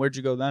 Mm-hmm. And where'd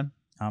you go then?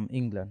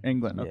 England.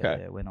 England. Yeah,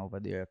 Okay. yeah, went over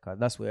there because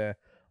that's where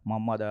my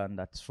mother and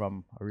that's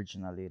from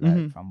originally,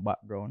 like from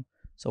background.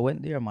 So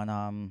went there,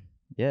 man.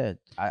 Yeah,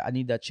 I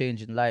need that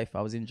change in life.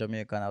 I was in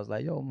Jamaica and I was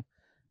like, yo,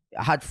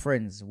 I had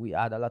friends. We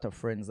had a lot of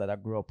friends that I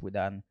grew up with,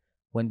 and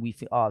when we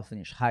all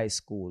finished high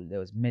school, there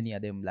was many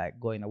of them like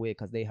going away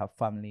because they have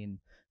family in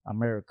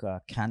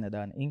America,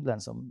 Canada, and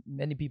England. So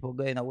many people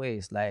going away.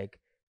 It's like,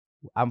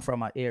 I'm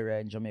from an area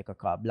in Jamaica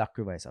called Black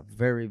River. It's a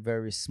very,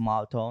 very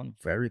small town,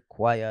 very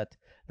quiet.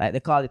 Like, they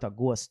call it a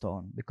ghost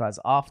town because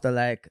after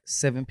like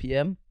 7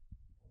 p.m.,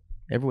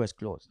 everywhere's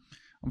closed.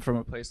 I'm from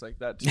a place like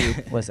that too.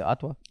 What's it,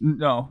 Ottawa?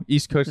 No,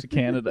 East Coast of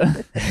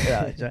Canada.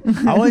 Yeah,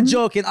 I wasn't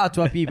joking,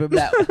 Ottawa people. Be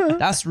like,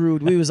 that's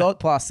rude. We was out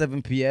past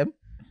 7 p.m.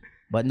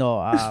 But no,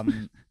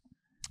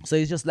 so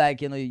it's just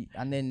like, and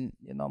then,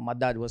 my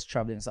dad was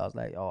traveling. So I was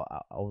like, oh,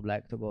 I would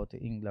like to go to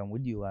England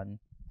with you and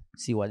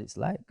see what it's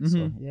like. So,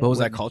 yeah, What was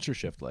that went- culture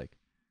shift like?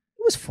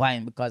 It was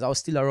fine because I was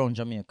still around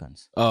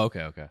Jamaicans. Oh,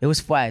 okay. It was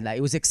fine. Like,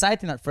 it was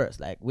exciting at first.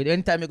 Like, with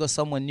anytime you go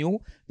somewhere new,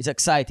 it's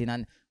exciting.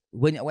 And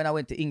when I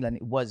went to England,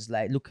 it was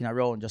like looking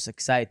around, just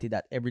excited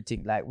at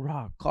everything. Like,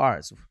 raw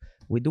cars.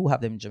 We do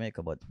have them in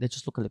Jamaica, but they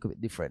just look a little bit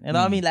different. You know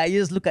what I mean? Like, you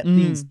just look at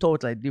things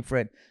totally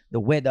different. The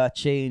weather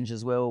change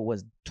as well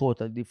was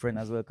totally different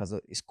as well because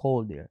it's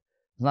cold there.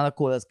 It's not as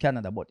cold as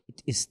Canada, but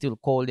it is still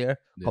cold there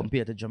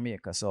compared to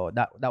Jamaica. So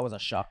that was a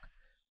shock.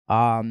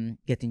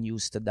 Getting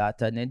used to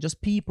that, and then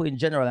just people in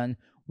general and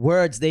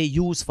words they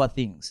use for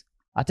things.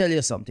 I'll tell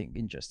you something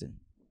interesting.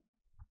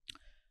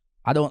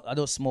 I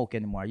don't smoke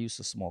anymore. I used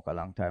to smoke a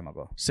long time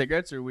ago.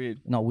 Cigarettes or weed?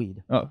 No,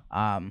 weed. Oh.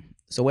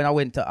 So when I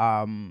went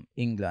to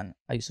England,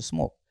 I used to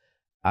smoke,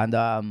 and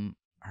I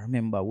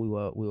remember we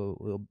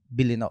were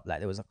building up. Like,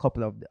 there was a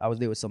couple of, I was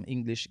there with some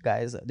English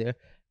guys there,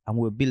 and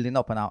we were building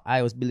up, and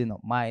I was building up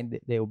mine.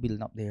 They were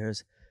building up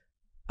theirs,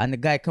 and the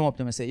guy come up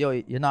to me and say, "Yo,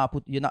 you're not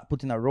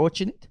putting a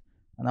roach in it?"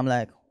 And I'm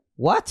like,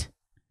 "What?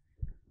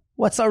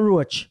 What's a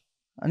roach?"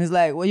 And he's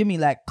like, "What do you mean,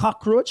 like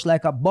cockroach,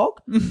 like a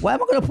bug? Why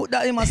am I gonna put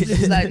that in my sleep?"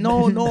 He's like,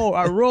 no,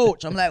 a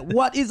roach. I'm like,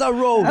 "What is a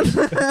roach?"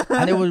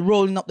 And they were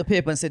rolling up the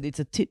paper and said it's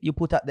a tip you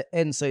put at the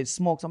end so it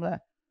smokes. I'm like,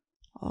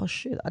 oh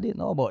shit, I didn't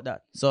know about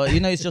that. So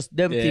it's just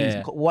them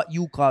things. What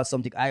you call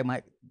something, I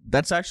might.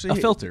 That's actually A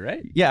filter,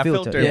 right? Yeah,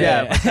 Filter, filter.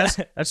 yeah. Yeah.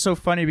 That's so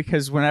funny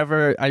because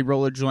whenever I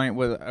roll a joint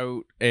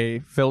without a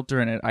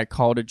filter in it, I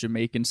call it a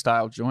Jamaican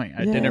style joint.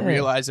 I didn't Yeah.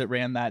 realize it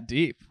ran that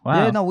deep.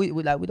 Wow. Yeah, no, we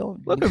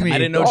don't. Look we at me. I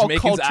didn't know We're all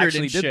Jamaicans cultured actually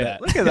and did shit. that.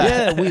 Look at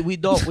that. Yeah, we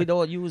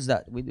don't use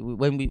that.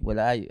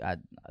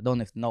 I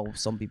don't know.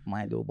 Some people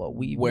might do, but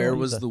we. Where don't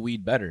use was that. the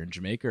weed better, in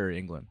Jamaica or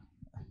England?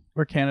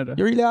 Or Canada.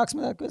 You really asked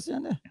me that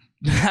question there?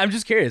 I'm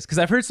just curious because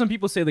I've heard some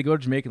people say they go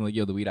to Jamaica and like,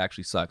 yo, the weed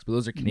actually sucks, but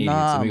those are Canadians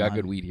Nah, and we got man.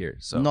 good weed here.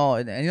 So No,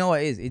 and you know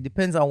what it is? It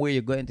depends on where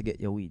you're going to get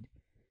your weed.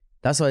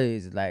 That's what it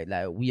is. Like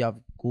we have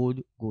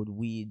good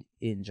weed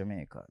in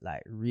Jamaica,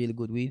 like really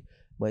good weed.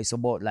 But it's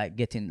about like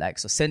getting like,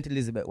 so St.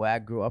 Elizabeth, where I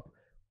grew up,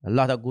 a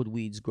lot of good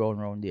weeds grown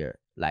around there.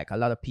 Like a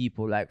lot of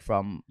people like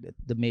from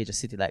the major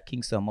city like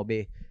Kingston,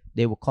 Mobay,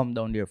 they will come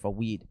down there for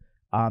weed.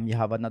 You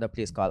have another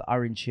place called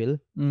Orange Hill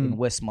in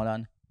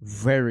Westmoreland.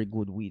 Very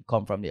good weed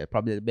come from there.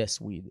 Probably the best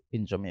weed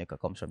in Jamaica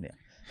comes from there.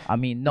 I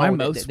mean, no, My they-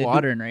 mouth's they do-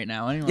 watering right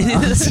now. Anyway.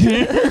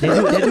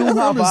 they do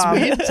have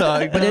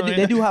talk, but don't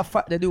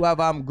they do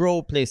have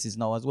grow places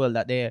now as well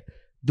that they're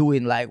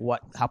doing like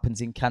what happens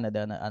in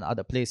Canada and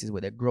other places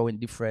where they're growing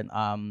different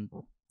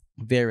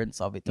variants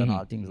of it and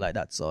all things like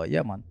that. So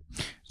yeah, man.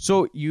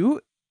 So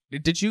you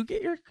did you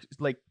get your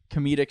like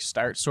comedic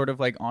start sort of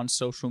like on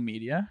social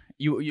media?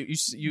 You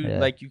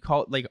like you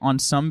call it like on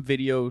some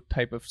video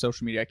type of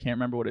social media. I can't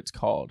remember what it's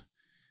called.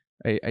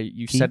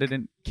 You Keek? said it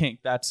in Kink.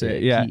 That's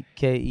it. Yeah.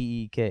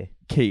 Keek.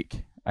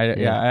 Keek.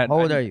 How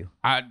old are you?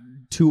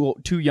 I'm too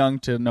young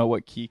to know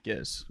what Keek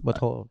is. What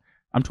how old?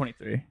 I'm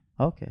 23.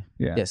 Okay.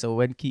 Yeah. Yeah. So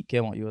when Keek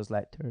came out, you was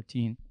like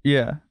 13.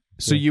 Yeah.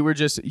 So Yeah.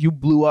 you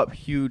blew up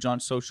huge on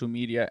social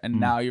media, and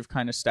now you're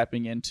kind of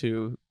stepping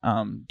into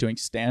doing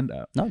stand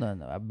up.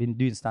 No. I've been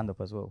doing stand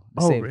up as well.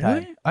 The same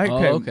time.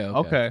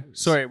 Okay.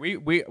 Sorry,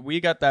 we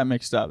got that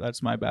mixed up.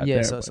 That's my bad.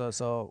 Yeah. there,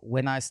 So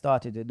when I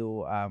started to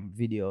do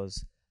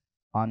videos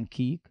on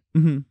Keek,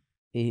 Mhm.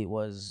 it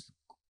was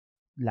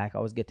like I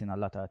was getting a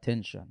lot of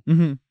attention,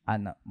 Mhm.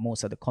 and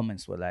most of the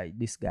comments were like,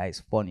 "This guy is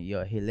funny.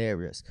 You're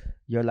hilarious.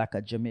 You're like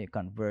a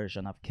Jamaican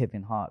version of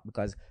Kevin Hart."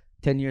 Because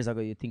 10 years ago,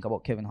 you think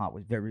about Kevin Hart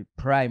was very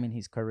prime in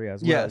his career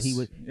as well. Yes, He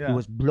yeah.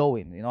 was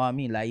blowing. You know what I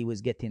mean? Like he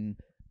was getting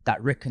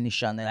that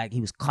recognition, and like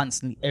he was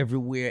constantly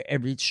everywhere,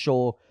 every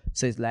show.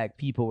 So it's like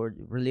people were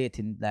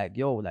relating, like,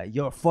 "Yo, like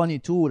you're funny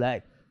too.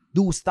 Like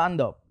do stand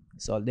up."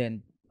 So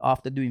then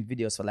after doing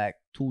videos for like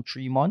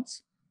 2-3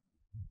 months,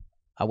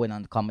 I went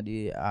on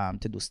comedy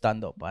to do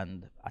stand up,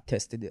 and I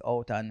tested it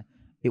out, and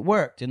it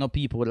worked. You know,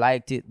 people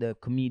liked it. The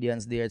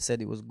comedians there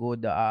said it was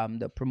good.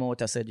 The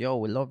promoter said, "Yo,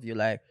 we love you.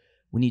 Like,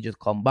 we need you to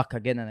come back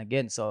again and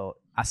again." So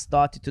I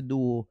started to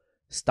do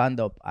stand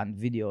up and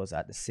videos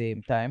at the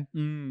same time,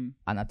 and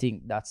I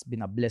think that's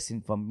been a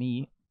blessing for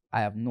me.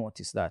 I have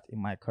noticed that in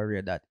my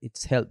career that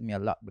it's helped me a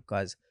lot,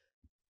 because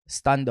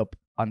stand up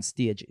on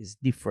stage is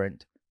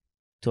different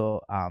to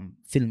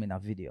filming a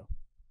video.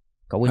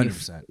 'Cause when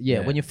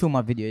 100%. when you film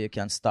a video, you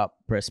can stop,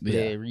 press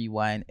play,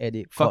 rewind,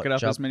 edit, Fuck cut, it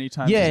up chop. as many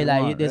times. Yeah, as you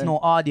like want, there's right? no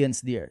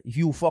audience there. If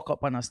you fuck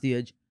up on a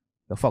stage,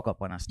 you fuck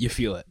up on a stage. You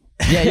feel it.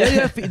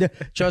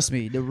 Trust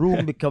me, the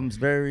room becomes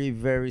very,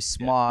 very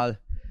small.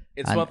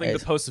 It's And one thing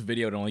it's- to post a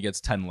video that only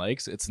gets 10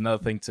 likes. It's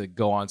another thing to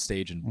go on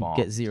stage and bomb.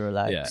 Get 0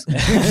 likes.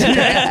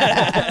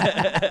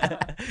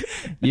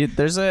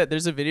 There's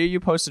a video you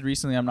posted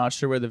recently. I'm not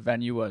sure where the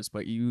venue was,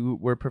 but you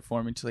were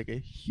performing to like a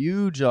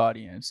huge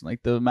audience.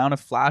 Like the amount of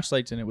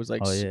flashlights in it was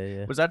like, Oh,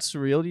 yeah. was that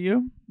surreal to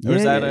you? Or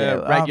is Yeah, that yeah,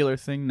 a yeah. regular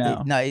thing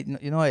now?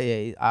 You know,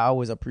 yeah, I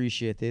always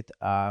appreciate it.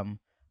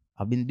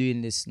 I've been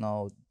doing this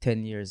now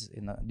 10 years,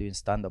 doing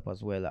stand up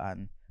as well,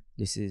 and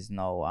this is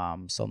now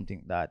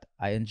something that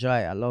I enjoy.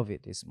 I love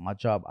it. It's my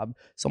job.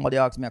 Somebody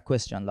asked me a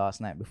question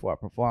last night before I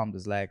performed.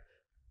 It's like,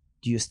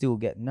 "Do you still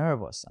get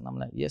nervous?" And I'm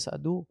like, "Yes, I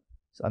do."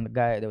 So, and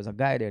there was a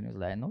guy there, and he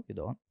was like, "No, you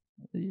don't."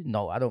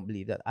 No, I don't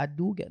believe that. I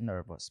do get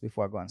nervous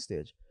before I go on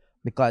stage,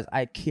 because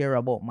I care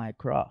about my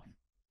craft.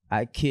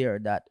 I care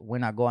that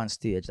when I go on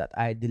stage, that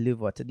I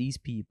deliver to these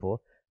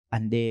people,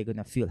 and they're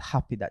gonna feel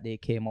happy that they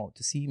came out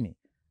to see me.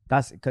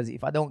 That's because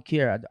if I don't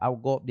care, I'll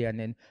go up there, and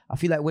then I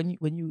feel like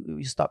when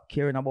you stop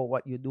caring about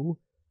what you do,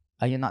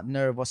 and you're not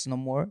nervous no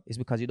more, it's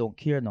because you don't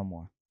care no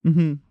more.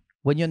 Mm-hmm.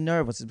 When you're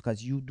nervous, it's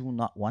because you do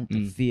not want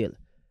to feel.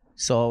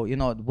 So, you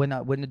know, when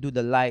I do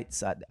the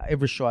lights at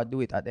every show, I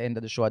do it at the end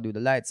of the show. I do the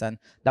lights, and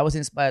that was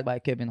inspired by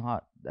Kevin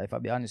Hart. If I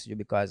be honest with you,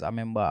 because I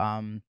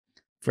remember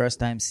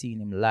first time seeing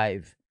him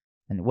live,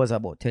 and it was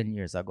about 10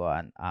 years ago,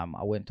 and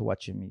I went to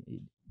watch him,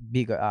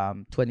 bigger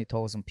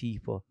 20,000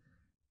 people.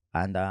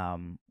 And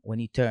when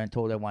he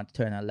told everyone to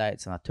turn on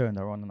lights, and I turned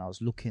around and I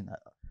was looking at,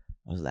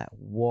 I was like,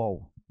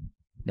 whoa.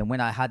 Then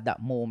when I had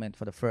that moment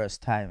for the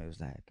first time, it was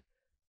like,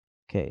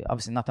 okay,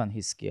 obviously not on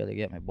his scale, you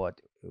get me, but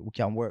we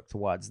can work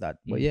towards that.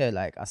 But yeah,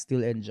 like I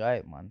still enjoy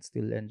it, man.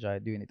 Still enjoy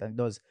doing it, and it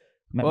does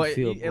make me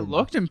feel good. It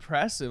looked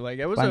impressive. Like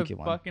it was Thank you,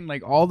 man. fucking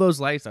like all those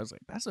lights. I was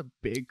like, that's a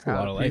big A crowd.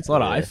 lot of of lights, a people.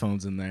 lot of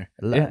iPhones in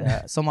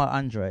there. Some are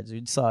Androids.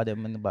 You saw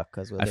them in the back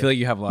as well. I feel like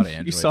you have a lot of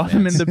Android You saw fans.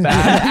 them in the I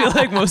back.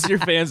 feel like most of your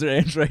fans are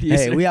Android users.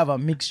 Hey, we have a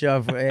mixture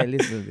of. Hey,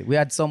 listen, we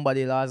had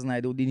somebody last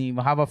night who didn't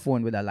even have a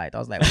phone with a light. I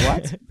was like,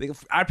 what?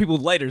 I have people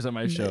with lighters on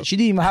my show. She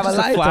didn't even have Just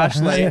a light.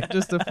 flashlight.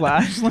 Just a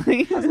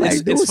flashlight.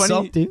 Like, do It's funny.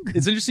 something.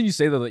 It's interesting you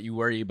say though that you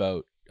worry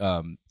about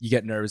you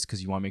get nervous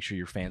because you want to make sure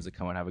your fans that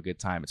come and have a good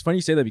time. It's funny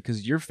you say that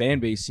because your fan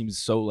base seems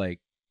so like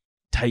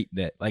tight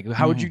knit. Like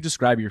how would you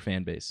describe your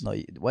fan base? No,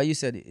 what you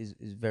said is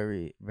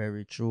very,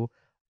 very true.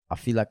 I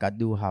feel like I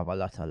do have a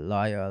lot of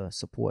loyal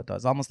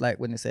supporters. Almost like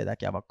when they say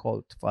like you have a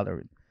cult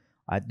following.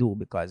 I do,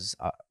 because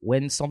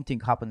when something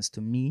happens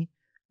to me,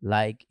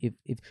 like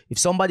if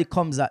somebody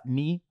comes at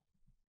me,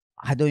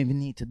 I don't even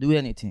need to do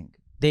anything.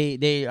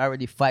 They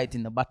already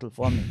fighting the battle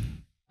for me.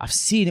 I've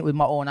seen it with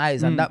my own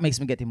eyes, and that makes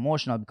me get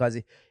emotional, because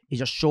it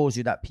just shows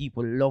you that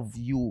people love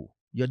you.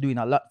 You're doing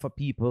a lot for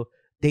people.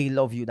 They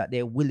love you, that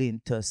they're willing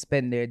to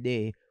spend their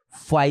day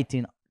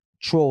fighting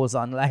trolls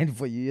online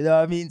for you. You know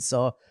what I mean?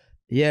 So,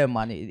 yeah,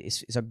 man,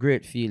 it's a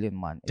great feeling,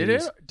 man. Did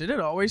it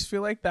always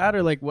feel like that,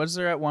 or like was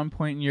there at one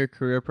point in your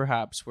career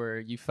perhaps where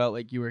you felt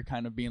like you were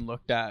kind of being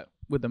looked at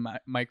with a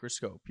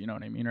microscope? You know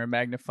what I mean, or a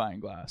magnifying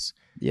glass?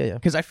 Yeah.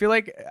 Because I feel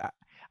like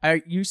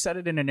You said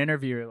it in an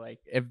interview, like,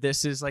 if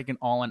this is like an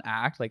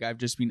act, like I've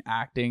just been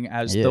acting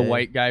as Yeah. the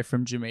white guy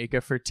from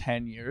Jamaica for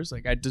 10 years,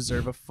 like I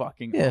deserve a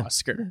fucking Yeah.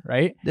 Oscar,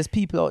 right? There's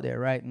people out there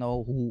right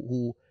now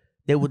who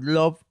they would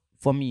love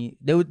for me.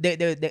 They're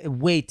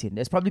waiting.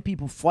 There's probably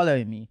people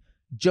following me,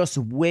 just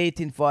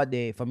waiting for a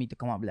day for me to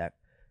come up like,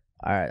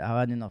 all right, I've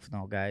had enough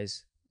now,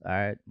 guys. All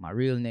right, my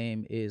real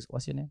name is,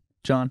 what's your name?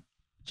 John.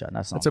 John.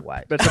 That's not That's a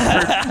white.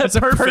 that's a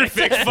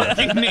perfect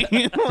fucking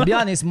name. To be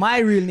honest, my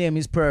real name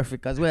is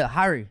perfect as well.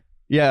 Harry.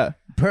 Yeah.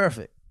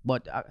 Perfect.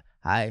 But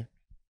hi,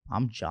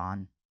 I'm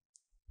John.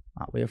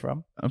 Where you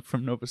from? I'm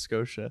from Nova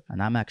Scotia.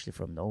 And I'm actually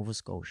from Nova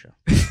Scotia.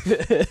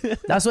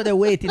 That's what they're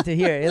waiting to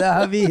hear. You know what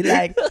I mean?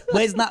 Like,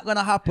 but it's not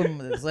gonna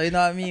happen. So you know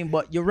what I mean?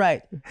 But you're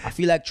right. I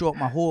feel like throughout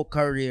my whole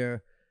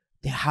career,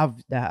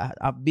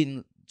 I've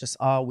been just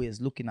always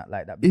looking at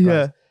like that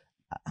because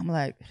I'm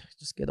like,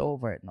 just get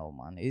over it now,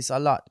 man. It's a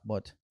lot,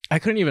 but I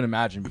couldn't even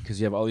imagine because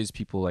you have all these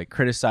people like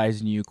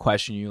criticizing you,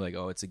 questioning you, like,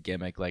 oh, it's a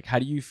gimmick. Like, how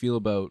do you feel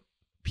about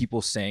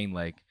people saying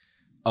like,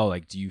 oh,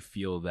 like, do you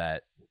feel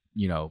that,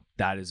 you know,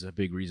 that is a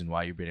big reason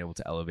why you've been able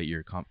to elevate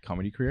your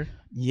comedy career?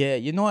 yeah,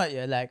 you know what?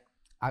 Yeah, like,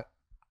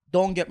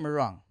 don't get me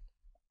wrong.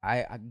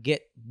 I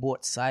get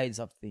both sides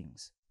of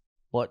things.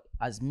 But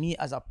as me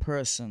as a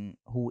person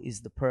who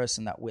is the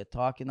person that we're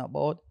talking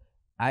about,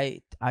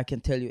 I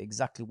can tell you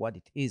exactly what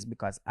it is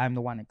because I'm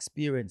the one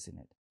experiencing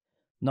it.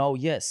 Now,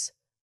 yes,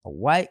 a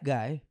white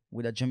guy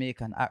with a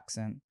Jamaican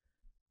accent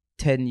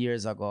 10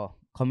 years ago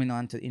coming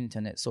onto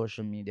internet,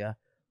 social media,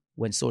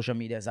 when social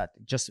media is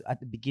just at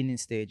the beginning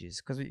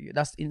stages. Because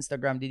that's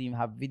Instagram didn't even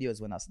have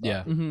videos when I started.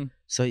 Yeah. Mm-hmm.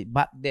 So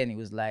back then it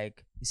was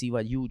like, you see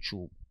what,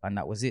 YouTube, and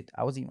that was it.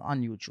 I wasn't even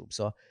on YouTube.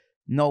 So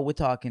now we're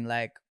talking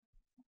like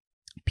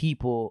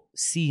people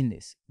seeing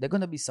this, they're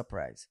gonna be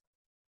surprised.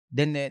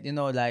 Then they, you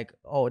know, like,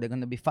 oh, they're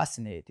gonna be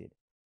fascinated.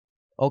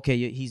 Okay,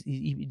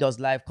 he does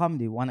live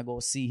comedy. Want to go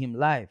see him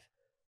live?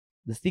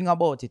 The thing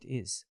about it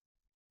is,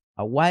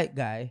 a white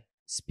guy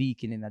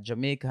speaking in a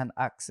Jamaican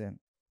accent.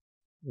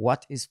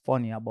 What is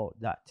funny about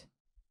that?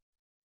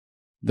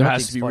 There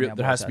Nothing's has to be funny real, about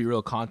there has to that. be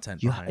real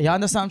content You behind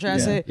understand what I'm trying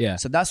to say? Yeah.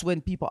 So that's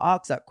when people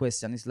ask that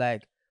question. It's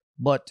like,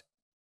 but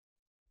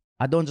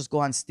I don't just go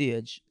on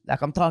stage.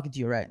 Like, I'm talking to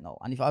you right now.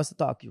 And if I was to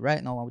talk to you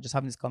right now, I was just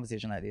having this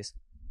conversation like this.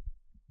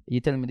 You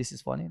telling me this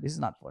is funny? This is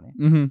not funny.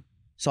 Mm-hmm.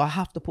 So I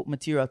have to put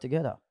material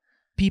together.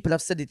 People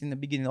have said it in the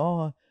beginning.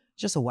 Oh,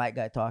 just a white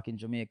guy talking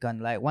Jamaican.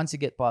 Like, once you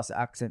get past the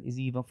accent, it's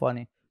even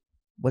funny.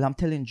 But I'm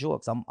telling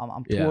jokes. I'm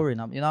Yeah. touring.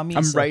 You know what I mean?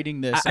 I'm So-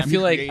 writing this. I I'm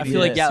feel like creating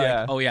yeah, this,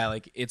 like, oh yeah,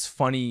 like it's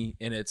funny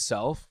in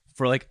itself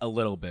for like a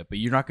little bit, but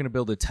you're not going to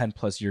build a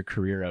 10+ year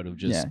career out of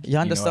just Yeah. You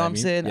understand what I'm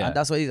saying? Yeah. And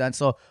that's what it is. And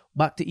so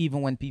back to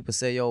even when people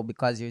say, yo,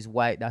 because he's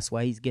white, that's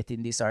why he's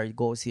getting this or he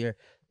goes here.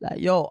 Like,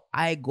 yo,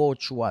 I go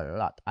through a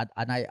lot. And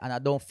I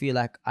don't feel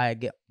like I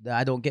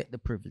don't get the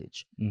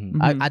privilege. Mhm.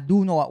 Mhm. I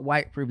do know what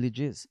white privilege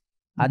is.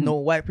 I Mhm. know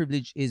white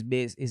privilege is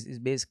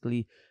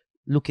basically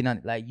looking at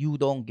it like you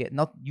don't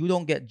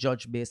get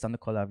judged based on the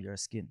color of your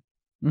skin.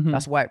 Mhm.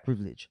 That's white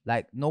privilege.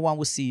 Like, no one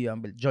will see you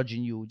and be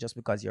judging you just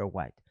because you're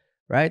white,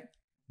 right?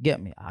 Get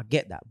me? I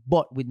get that.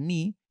 But with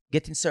me,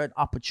 getting certain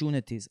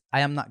opportunities, I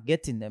am not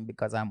getting them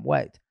because I'm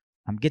white.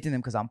 I'm getting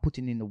them because I'm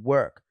putting in the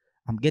work.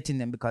 I'm getting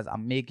them because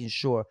I'm making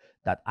sure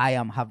that I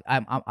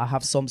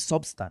have some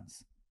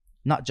substance,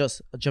 not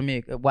just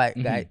a white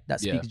guy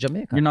that Yeah. speaks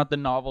Jamaican. You're not the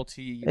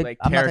novelty like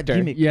I'm not a character.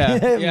 gimmick.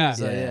 Yeah. Yeah.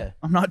 So, yeah.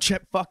 I'm not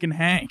Chet fucking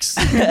Hanks.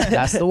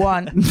 That's the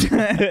one.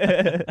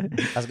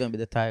 That's gonna be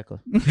the title.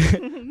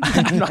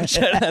 I'm not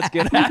sure that's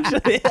good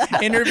actually.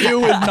 Interview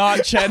with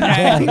not Chet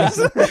Hanks.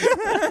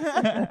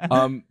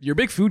 You're a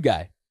big food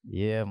guy.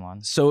 Yeah,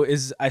 man. So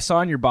I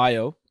saw in your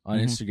bio on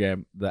Mhm.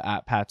 Instagram the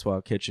at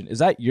Patois Kitchen. Is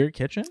that your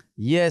kitchen?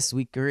 Yes,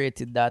 we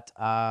created that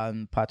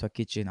Patois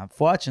kitchen.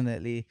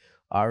 Unfortunately,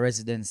 our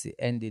residency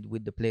ended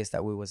with the place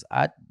that we was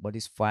at, but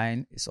it's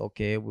fine. It's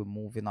okay. We're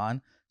moving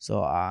on.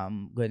 So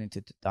going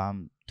into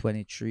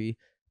 2023.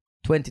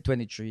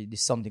 This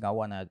is something I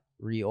want to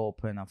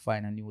reopen and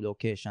find a new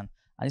location.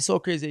 And it's so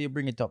crazy that you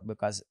bring it up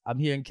because I'm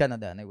here in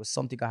Canada and it was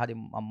something I had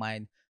in my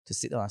mind to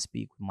sit down and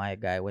speak with my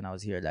guy when I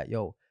was here. Like,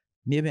 yo,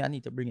 maybe I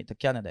need to bring it to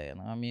Canada. You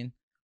know what I mean?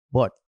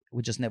 But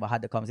we just never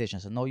had the conversation.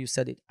 So now you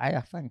said it. I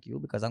thank you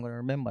because I'm going to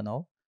remember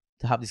now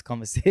to have this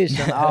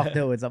conversation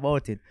afterwards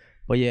about it.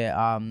 But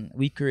yeah,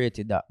 we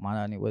created that, man,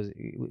 and it was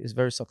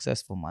very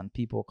successful, man.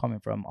 People coming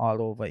from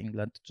all over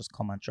England to just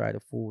come and try the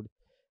food.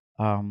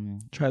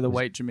 Try the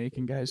white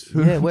Jamaican guy's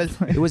food. Yeah, well,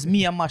 it was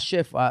me and my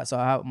chef. So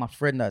I have my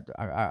friend that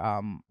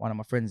one of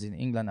my friends in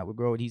England that we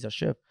grow with. He's a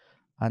chef,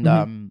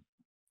 and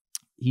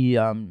he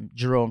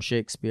Jerome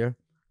Shakespeare.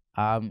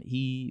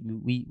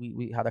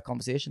 We had a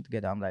conversation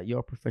together. I'm like, you're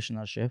a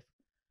professional chef.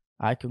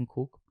 I can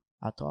cook.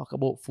 I talk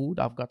about food.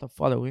 I've got a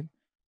following.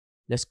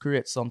 Let's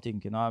create something,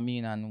 you know what I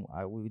mean? And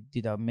we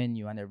did a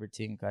menu and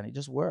everything, and it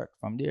just worked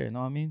from there, you know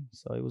what I mean?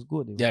 So it was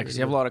good. Yeah, because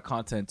you have a lot of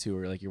content too,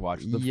 where like you're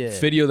watching. The Yeah.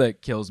 video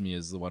that kills me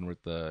is the one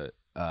with the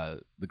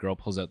the girl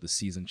pulls out the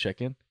seasoned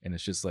chicken and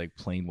it's just like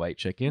plain white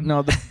chicken.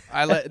 No,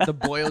 the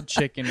boiled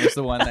chicken is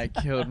the one that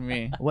killed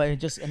me. Well, he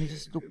just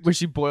looked. Where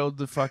she boiled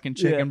the fucking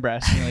chicken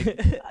breast. And you're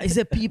like, Is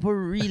there people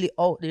really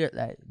out there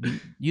like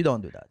you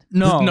don't do that?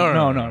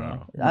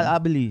 no. I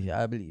believe you.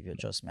 I believe you.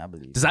 Trust me, I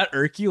believe. Does that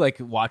irk you, like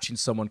watching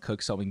someone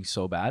cook something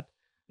so bad?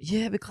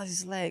 Yeah, because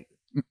it's like,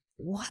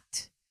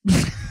 what?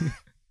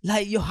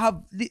 Like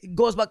it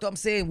goes back to what I'm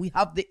saying. We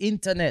have the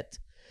internet.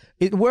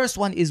 The worst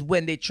one is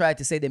when they try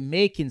to say they're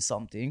making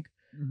something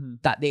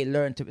that they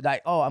learn to be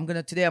like, oh,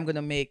 today I'm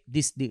gonna make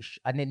this dish,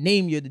 and they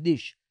name you the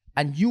dish,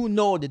 and you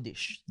know the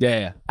dish.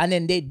 Yeah. And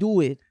then they do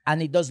it,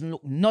 and it doesn't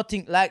look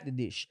nothing like the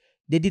dish.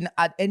 They didn't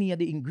add any of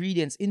the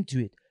ingredients into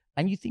it,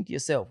 and you think to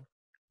yourself,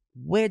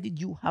 where did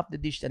you have the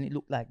dish and it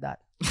looked like that?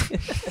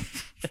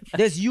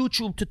 There's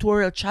YouTube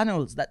tutorial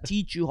channels that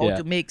teach you how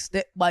to make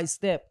step by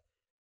step.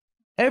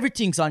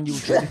 Everything's on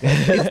YouTube.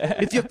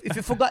 if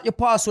you forgot your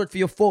password for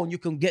your phone, you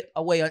can get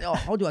away.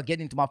 How do I get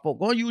into my phone?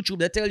 Go on YouTube.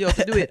 They tell you how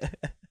to do it.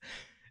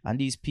 And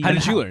these people. How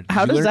did you learn?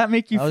 How does that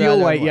make you How feel,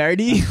 did I White learn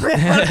Yardie?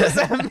 How does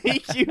that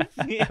make you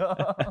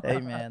feel? Hey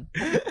man.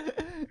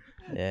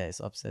 Yeah, it's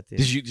upsetting.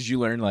 Did you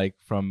learn like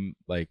from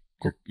like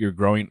your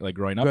growing up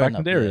back in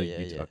the day? Or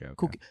Yeah. Okay.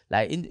 Cook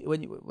like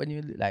when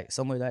you like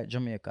somewhere like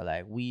Jamaica,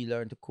 like we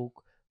learn to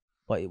cook,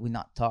 but we're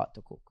not taught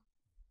to cook.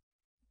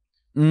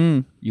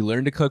 You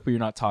learn to cook, but you're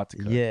not taught to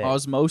cook. Yeah.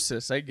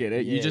 Osmosis, I get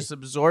it. Yeah. You just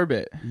absorb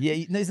it.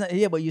 Yeah, no, it's not.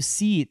 Yeah, but you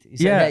see it.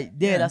 It's Yeah, like,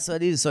 yeah. that's what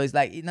it is. So it's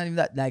like not even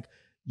that. Like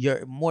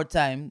you're more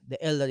time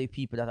the elderly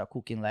people that are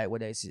cooking, like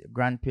whether it's your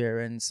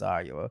grandparents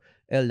or your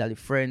elderly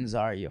friends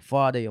or your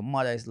father, your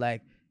mother. It's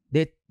like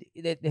they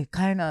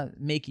kind of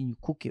making you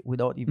cook it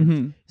without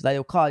even. It's like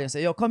they'll call you and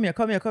say, "Yo, come here.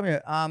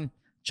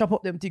 Chop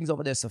up them things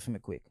over there, so for me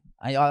quick."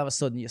 And all of a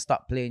sudden you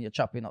stop playing. You're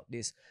chopping up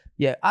this.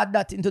 Yeah, add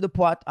that into the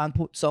pot and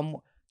put some.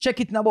 Check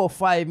it in about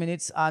 5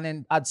 minutes and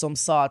then add some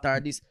salt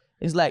or this.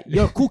 It's like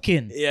you're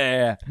cooking.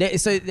 Yeah.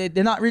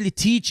 They're not really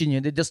teaching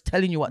you. They're just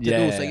telling you what to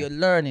do. So Yeah. you're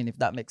learning, if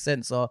that makes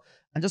sense. So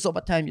and just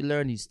over time you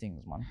learn these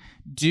things, man.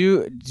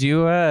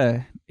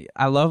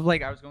 I love,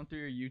 like, I was going through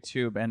your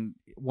YouTube, and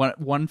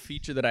one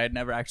feature that I had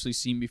never actually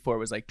seen before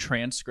was like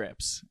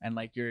transcripts, and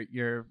like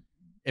your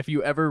if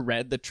you ever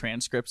read the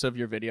transcripts of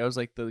your videos,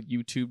 like the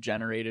YouTube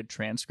generated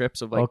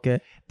transcripts of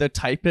like the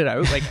type it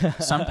out, like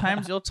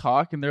sometimes you'll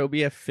talk and there will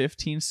be a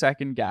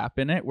 15-second gap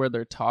in it where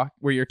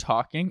you're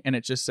talking and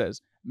it just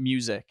says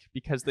music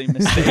because they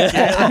mistake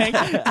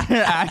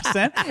your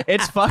accent.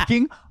 It's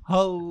fucking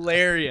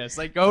hilarious.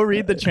 Like, go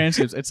read the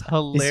transcripts. It's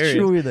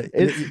hilarious.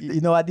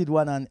 It's true. I did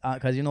one on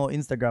because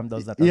Instagram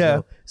does that as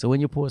well. So when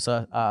you post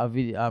a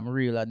video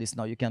reel like this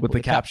now, you can With put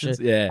the captions,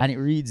 and it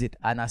reads it.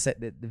 And I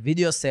said the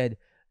video said,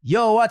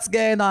 "Yo, what's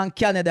going on,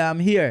 Canada? I'm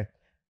here."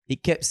 He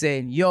kept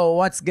saying, "Yo,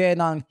 what's going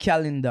on,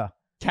 calendar?"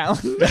 Like,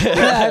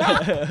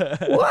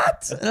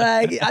 what?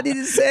 Like, I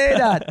didn't say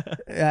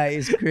that. Yeah,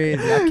 it's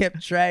crazy. I kept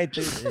trying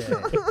to.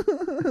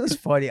 Yeah. It's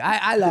funny.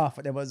 I laugh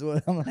at them as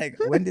well. I'm like,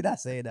 when did I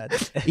say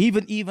that?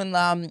 Even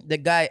the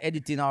guy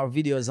editing our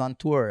videos on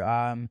tour.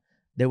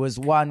 There was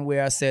one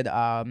where I said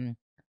the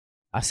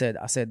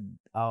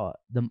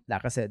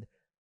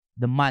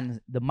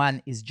man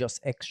is just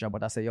extra,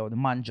 but I said, yo, the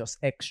man just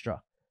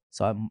extra.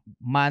 So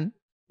man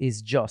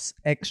is just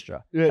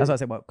extra. Yeah. That's what I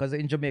said about, because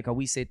in Jamaica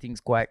we say things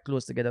quite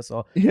close together.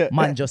 So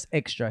man just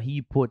extra.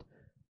 He put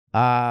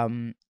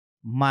man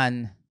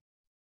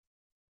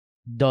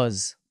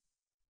does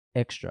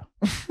extra.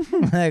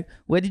 Like,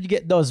 where did you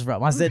get those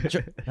from? I said,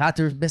 I had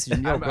to message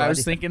him. I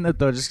was thinking that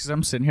though, just because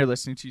I'm sitting here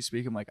listening to you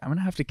speak, I'm like, I'm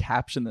gonna have to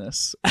caption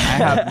this. I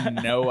have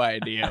no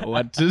idea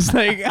what to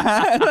like.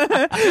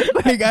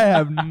 Like, I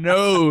have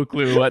no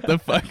clue what the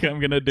fuck I'm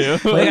gonna do.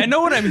 Like, I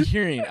know what I'm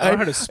hearing. I know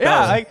how to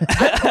spell. Yeah,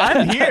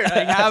 I'm here,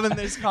 like, having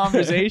this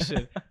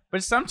conversation.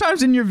 But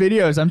sometimes in your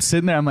videos, I'm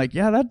sitting there, I'm like,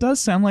 yeah, that does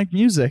sound like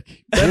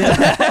music.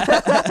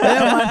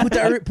 Man,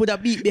 put a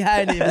beat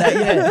behind it. Like,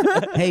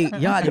 yeah, hey,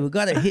 Yardie, we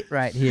got a hit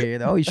right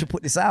here. You should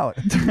put this out.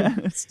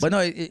 But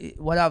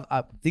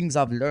no, things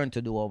I've learned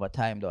to do over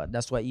time, though.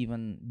 That's why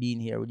even being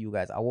here with you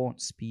guys, I won't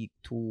speak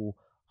too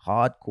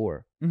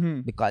hardcore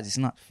because it's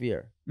not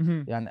fair.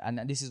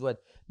 And this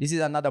is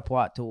another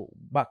part to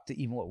back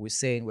to even what we're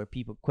saying, where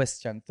people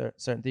question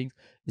certain things,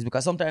 is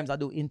because sometimes I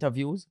do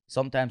interviews,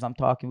 sometimes I'm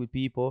talking with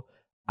people,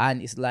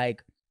 and it's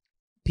like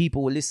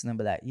people will listen and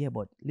be like, yeah,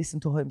 but listen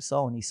to how him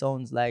sound. He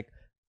sounds like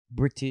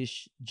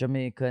British,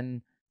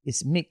 Jamaican.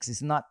 It's mixed.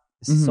 It's not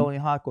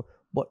sounding hardcore.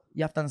 But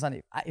you have to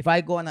understand, if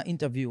I go on an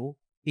interview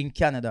in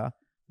Canada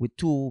with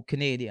two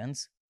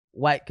Canadians,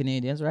 white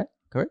Canadians, right?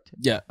 Correct?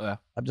 Yeah.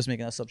 I'm just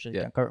making an assumption.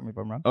 You can correct me if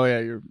I'm wrong. Oh, yeah,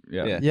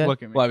 Yeah.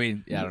 Look at me. Well, I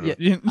mean, I don't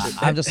know.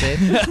 I'm just saying.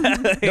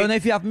 Don't know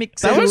if you have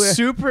mixed That everywhere. was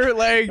super,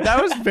 like,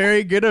 that was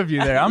very good of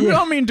you there. I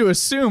don't mean to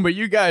assume, but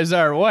you guys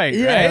are white,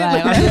 Yeah,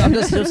 right? like, I'm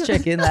just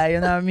checking, like, you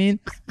know what I mean?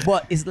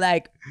 But it's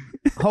like,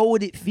 how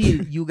would it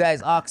feel? You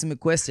guys asking me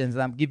questions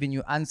and I'm giving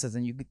you answers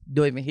and you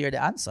don't even hear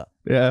the answer.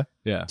 Yeah.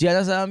 Yeah. Do you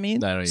understand what I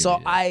mean? I know what you So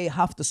mean, yeah. I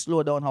have to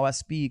slow down how I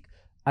speak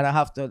and I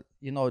have to,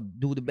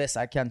 do the best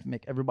I can to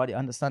make everybody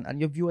understand, and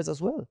your viewers as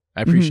well.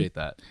 I appreciate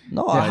that.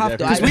 No, I have to.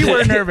 Because we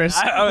were nervous.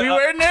 We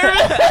were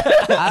nervous.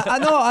 I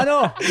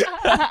know.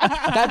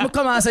 That me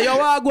come and say, yo,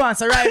 what go on?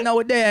 So right now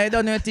we're there. I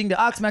don't know anything. They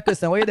ask my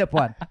question. Where you there,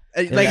 Pan?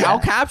 Like, I'll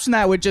caption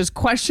that with just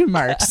question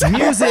marks.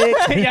 Music.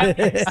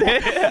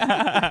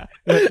 Can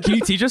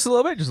you teach us a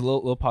little bit? Just a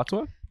little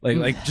patois?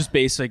 Like just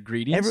basic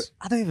greetings?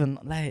 I don't even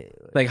like.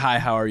 Like, hi,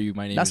 how are you?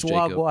 My name That's is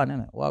Jacob. Wagwan, isn't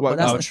it? Wagwan. Well,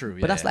 That's true.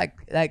 But that's like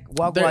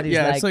Wagwan is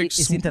Yeah, like, it's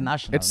it's like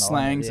international. it's now,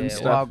 slangs and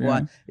stuff,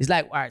 Wagwan. yeah. It's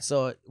like, all right,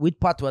 so with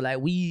patois, like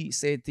we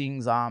say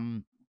things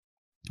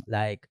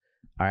like,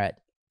 all right,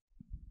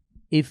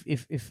 if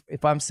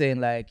I'm saying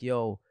like,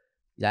 yo,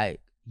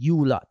 like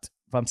you lot,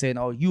 if I'm saying,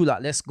 oh, you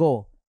lot, let's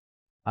go,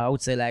 I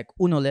would say like,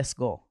 uno, let's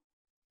go.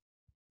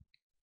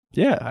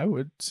 Yeah, I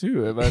would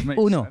too. If that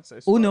makes Uno, sense, I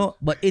suppose. uno,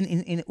 but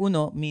in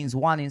uno means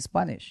one in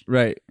Spanish,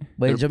 Right.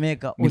 but in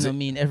Jamaica, means uno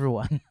mean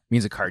everyone.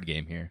 Means a card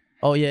game here.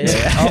 Oh yeah.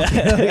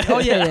 Okay. Oh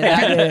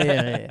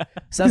yeah.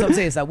 So that's what I'm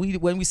saying. So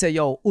when we say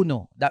yo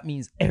uno, that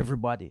means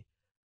everybody.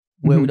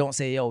 Where we don't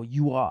say yo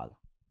you all.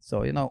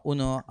 So uno.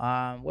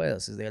 What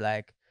else is there?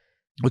 Like,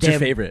 What's them- your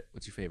favorite?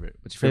 What's your favorite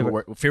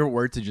word? Favorite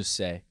word to just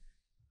say?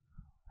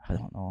 I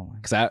don't know. Man.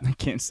 Because I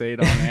can't say it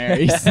on air.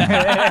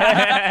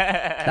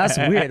 That's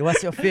weird.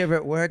 What's your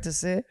favorite word to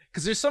say?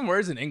 there's some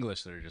words in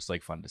English that are just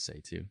like fun to say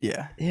too.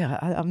 Yeah. Yeah,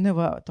 I've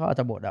never thought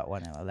about that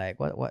one. Like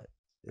what?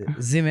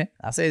 Zime.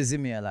 I say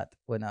zime a lot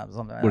when I'm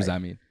something. What does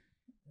that mean?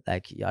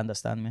 Like you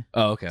understand me?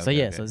 Oh, okay. So okay,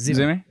 yeah, okay. so zime.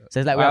 Zime?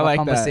 So it's like we I have like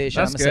a that.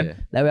 conversation. That's I'm say,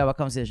 good. like we have a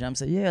conversation. I'm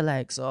saying, yeah,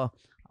 like so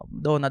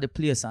I'm down at the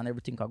place and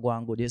everything can go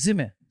and good. You see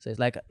me? So it's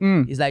like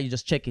Mm. you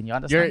just checking. You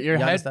understand? Your You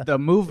head, understand? the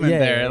movement Yeah,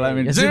 there. yeah, I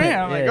mean, yeah. Zimmy.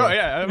 Yeah, I'm like, yeah. oh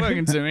yeah, I'm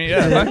looking Zimmy.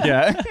 Yeah, fuck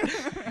yeah.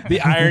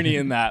 The irony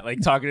in that,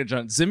 like talking to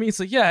John Zimmy, it's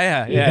like,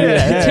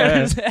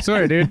 yeah.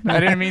 Sorry, dude.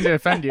 I didn't mean to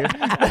offend you.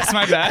 That's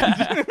my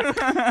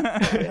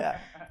bad.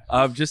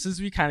 Just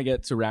as we kind of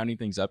get to rounding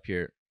things up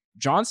here,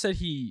 John said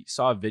he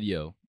saw a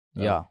video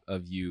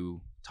of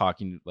you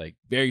talking like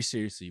very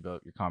seriously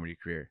about your comedy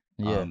career.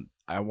 Yeah.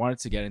 I wanted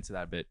to get into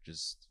that a bit.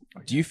 Just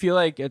do you feel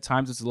like at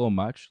times it's a little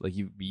much? Like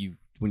you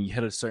when you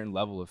hit a certain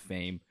level of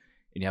fame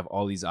and you have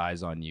all these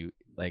eyes on you,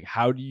 like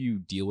how do you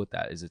deal with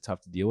that? Is it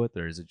tough to deal with,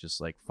 or is it just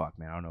like, fuck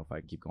man, I don't know if I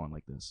can keep going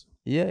like this?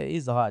 Yeah,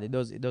 it's hard. It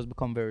does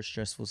become very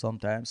stressful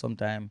sometimes.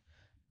 Sometimes,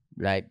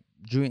 like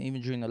during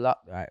the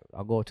lockdown,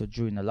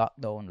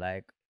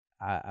 like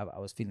I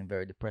was feeling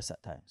very depressed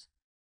at times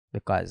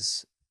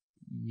because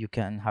you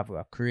can have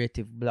a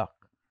creative block.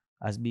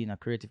 As being a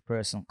creative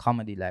person,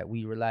 comedy, like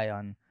we rely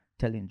on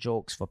telling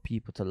jokes for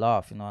people to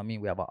laugh. You know what I mean?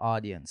 We have an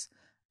audience,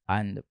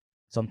 and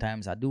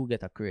sometimes I do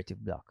get a creative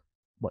block,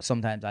 but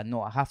sometimes I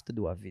know I have to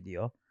do a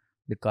video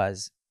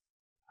because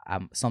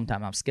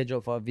sometimes I'm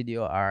scheduled for a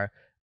video or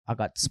I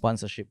got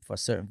sponsorship for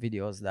certain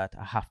videos that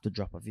I have to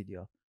drop a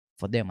video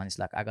for them, and it's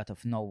like I got to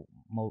now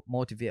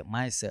motivate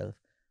myself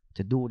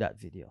to do that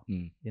video.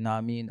 You know what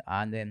I mean?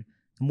 And then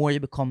the more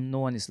you become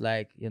known, it's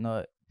like,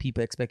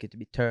 people expect you to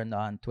be turned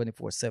on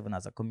 24/7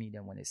 as a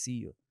comedian when they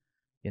see you.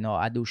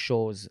 I do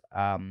shows.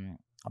 I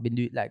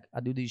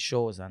do these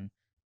shows, and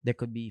there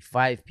could be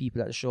 5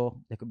 people at the show.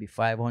 There could be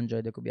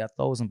 500. There could be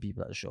 1,000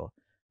 people at the show.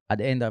 At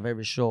the end of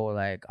every show,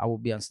 like I will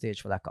be on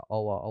stage for like an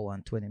hour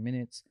and 20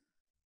 minutes.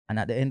 And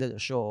at the end of the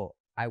show,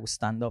 I will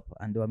stand up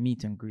and do a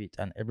meet and greet.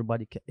 And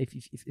everybody, if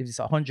it's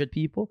 100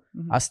 people,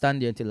 I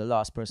stand there until the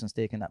last person's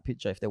taking that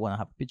picture if they want to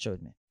have a picture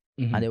with me.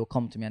 And they will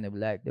come to me and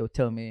they will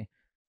tell me.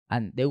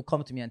 And they will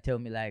come to me and tell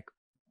me like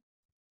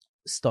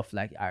stuff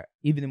like,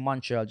 even in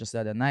Montreal just the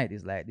other night,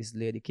 is like this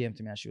lady came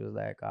to me and she was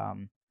like,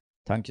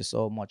 thank you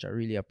so much. I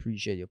really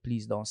appreciate you.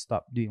 Please don't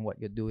stop doing what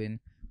you're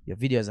doing. Your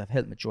videos have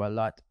helped me through a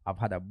lot. I've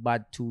had a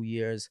bad 2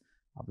 years.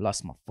 I've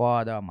lost my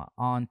father, my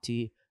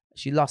auntie.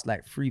 She lost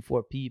like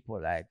 3-4 people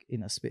like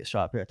in a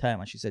short period of time.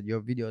 And she said,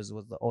 your videos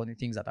was the only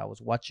things that I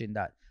was watching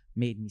that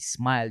made me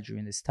smile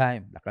during this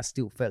time. Like I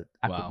still felt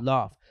I could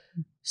laugh.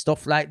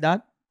 Stuff like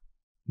that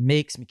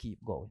makes me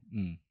keep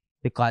going.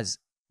 Because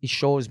it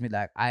shows me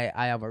like I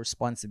have a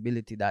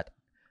responsibility that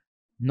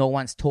no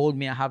one's told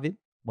me I have it,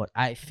 but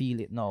I feel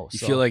it now. You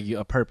feel like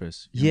a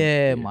purpose.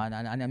 Yeah, man,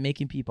 and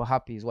making people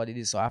happy is what it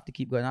is. So I have to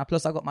keep going. And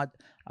plus, I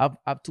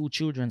have 2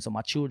 children, so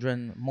my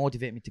children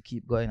motivate me to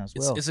keep going as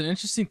well. It's an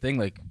interesting thing.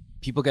 Like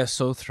people get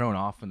so thrown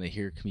off when they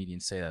hear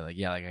comedians say that. Like,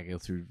 yeah, like I go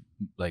through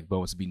like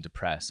moments of being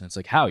depressed, and it's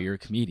like, how you're a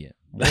comedian?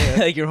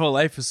 Like your whole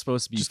life is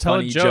supposed to be Just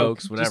funny tell a joke.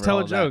 jokes, whatever. Just tell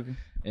a all that. joke.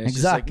 And it's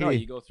Exactly. just like, no,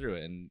 you go through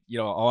it. And,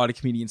 a lot of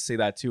comedians say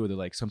that too. They're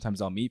like,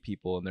 sometimes I'll meet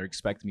people and they're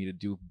expecting me to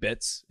do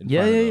bits in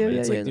front of them. And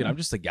it's like, dude, I'm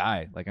just a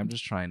guy. Like, I'm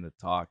just trying to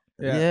talk.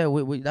 Yeah,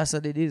 we that's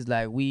what it is.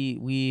 Like,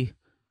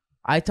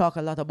 I talk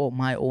a lot about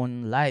my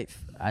own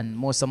life. And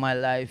most of my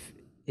life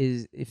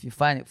is, if you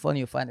find it funny,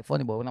 you find it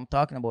funny. But when I'm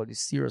talking about this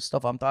serious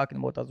stuff, I'm talking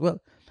about as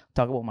well. I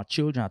talk about my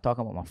children. I talk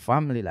about my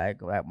family,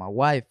 like my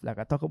wife. Like,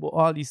 I talk about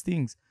all these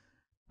things.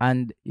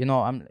 And,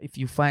 if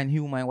you find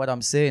humor in what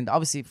I'm saying,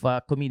 obviously for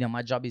a comedian,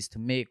 my job is to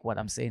make what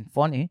I'm saying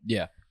funny.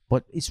 Yeah.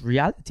 But it's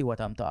reality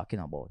what I'm talking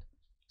about.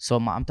 So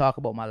I'm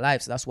talking about my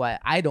life. So that's why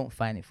I don't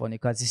find it funny,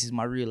 because this is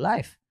my real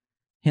life.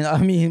 You know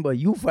what I mean? But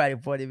you find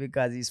it funny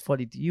because it's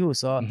funny to you.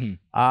 So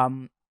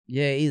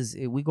yeah, it is.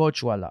 We go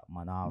through a lot,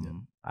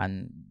 man.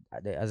 And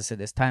as I said,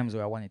 there's times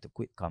where I wanted to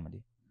quit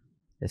comedy.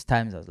 There's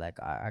times I was like,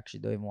 I actually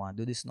don't even want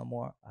to do this no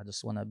more. I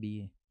just want to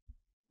be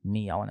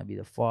me. I want to be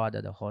the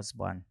father, the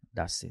husband.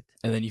 That's it.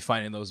 And then you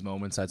find in those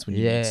moments, that's when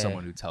you meet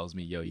someone who tells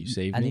me, yo, you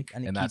saved me.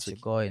 And it that's keeps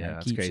you going. yeah,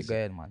 It keeps crazy. you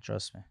going, man.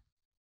 Trust me.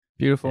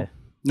 Beautiful. Yeah.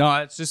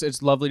 No,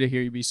 it's lovely to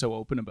hear you be so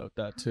open about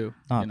that too.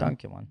 Oh, you know?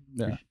 thank you, man.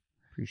 Yeah.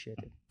 Appreciate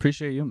it.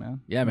 Appreciate you,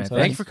 man. Yeah, man. So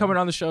Thank you for coming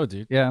on the show,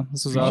 dude. Yeah,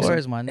 this was No awesome.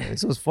 worries, man.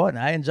 This was fun.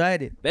 I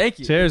enjoyed it. Thank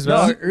you. Cheers,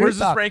 No, man. where's this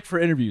talk. rank for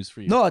interviews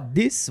for you? No,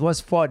 this was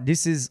fun.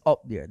 This is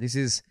up there. This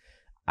is,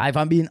 if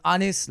I'm being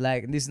honest,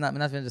 like, this is not, I'm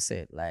not going to say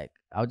it. Like,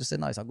 I'll just say,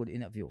 no, it's a good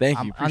interview. Thank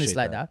I'm you. honest Appreciate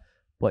like that. that.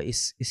 But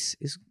it's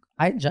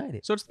I enjoyed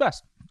it. So it's the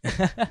best.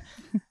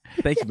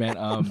 Thank you, man.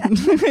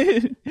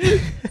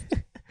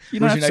 You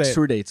don't Where's have your to next say it.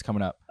 tour dates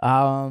coming up?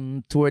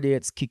 Tour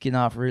dates kicking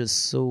off real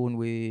soon.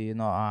 We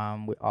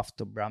we're off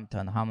to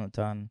Brampton,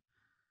 Hamilton.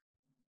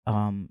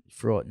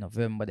 Throughout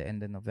November, the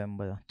end of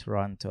November,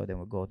 Toronto. Then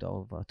we go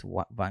over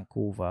to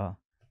Vancouver,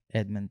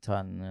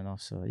 Edmonton.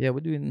 So yeah, we're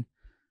doing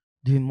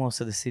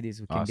most of the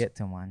cities we can Awesome. get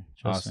to, man.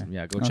 Trust Awesome. me.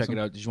 Yeah, go check it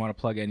out. Did you want to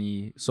plug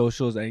any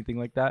socials, anything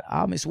like that?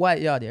 It's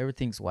White Yardie.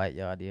 Everything's White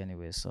Yardie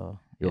anyway. So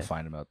You'll yeah.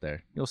 find him out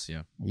there. You'll see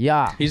him.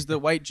 Yeah. He's the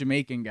white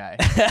Jamaican guy.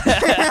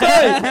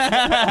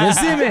 You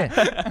see me?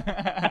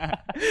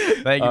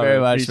 Thank you very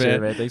much, Appreciate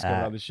it, man. Thanks for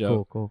coming on the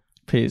show. Cool.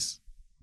 Peace.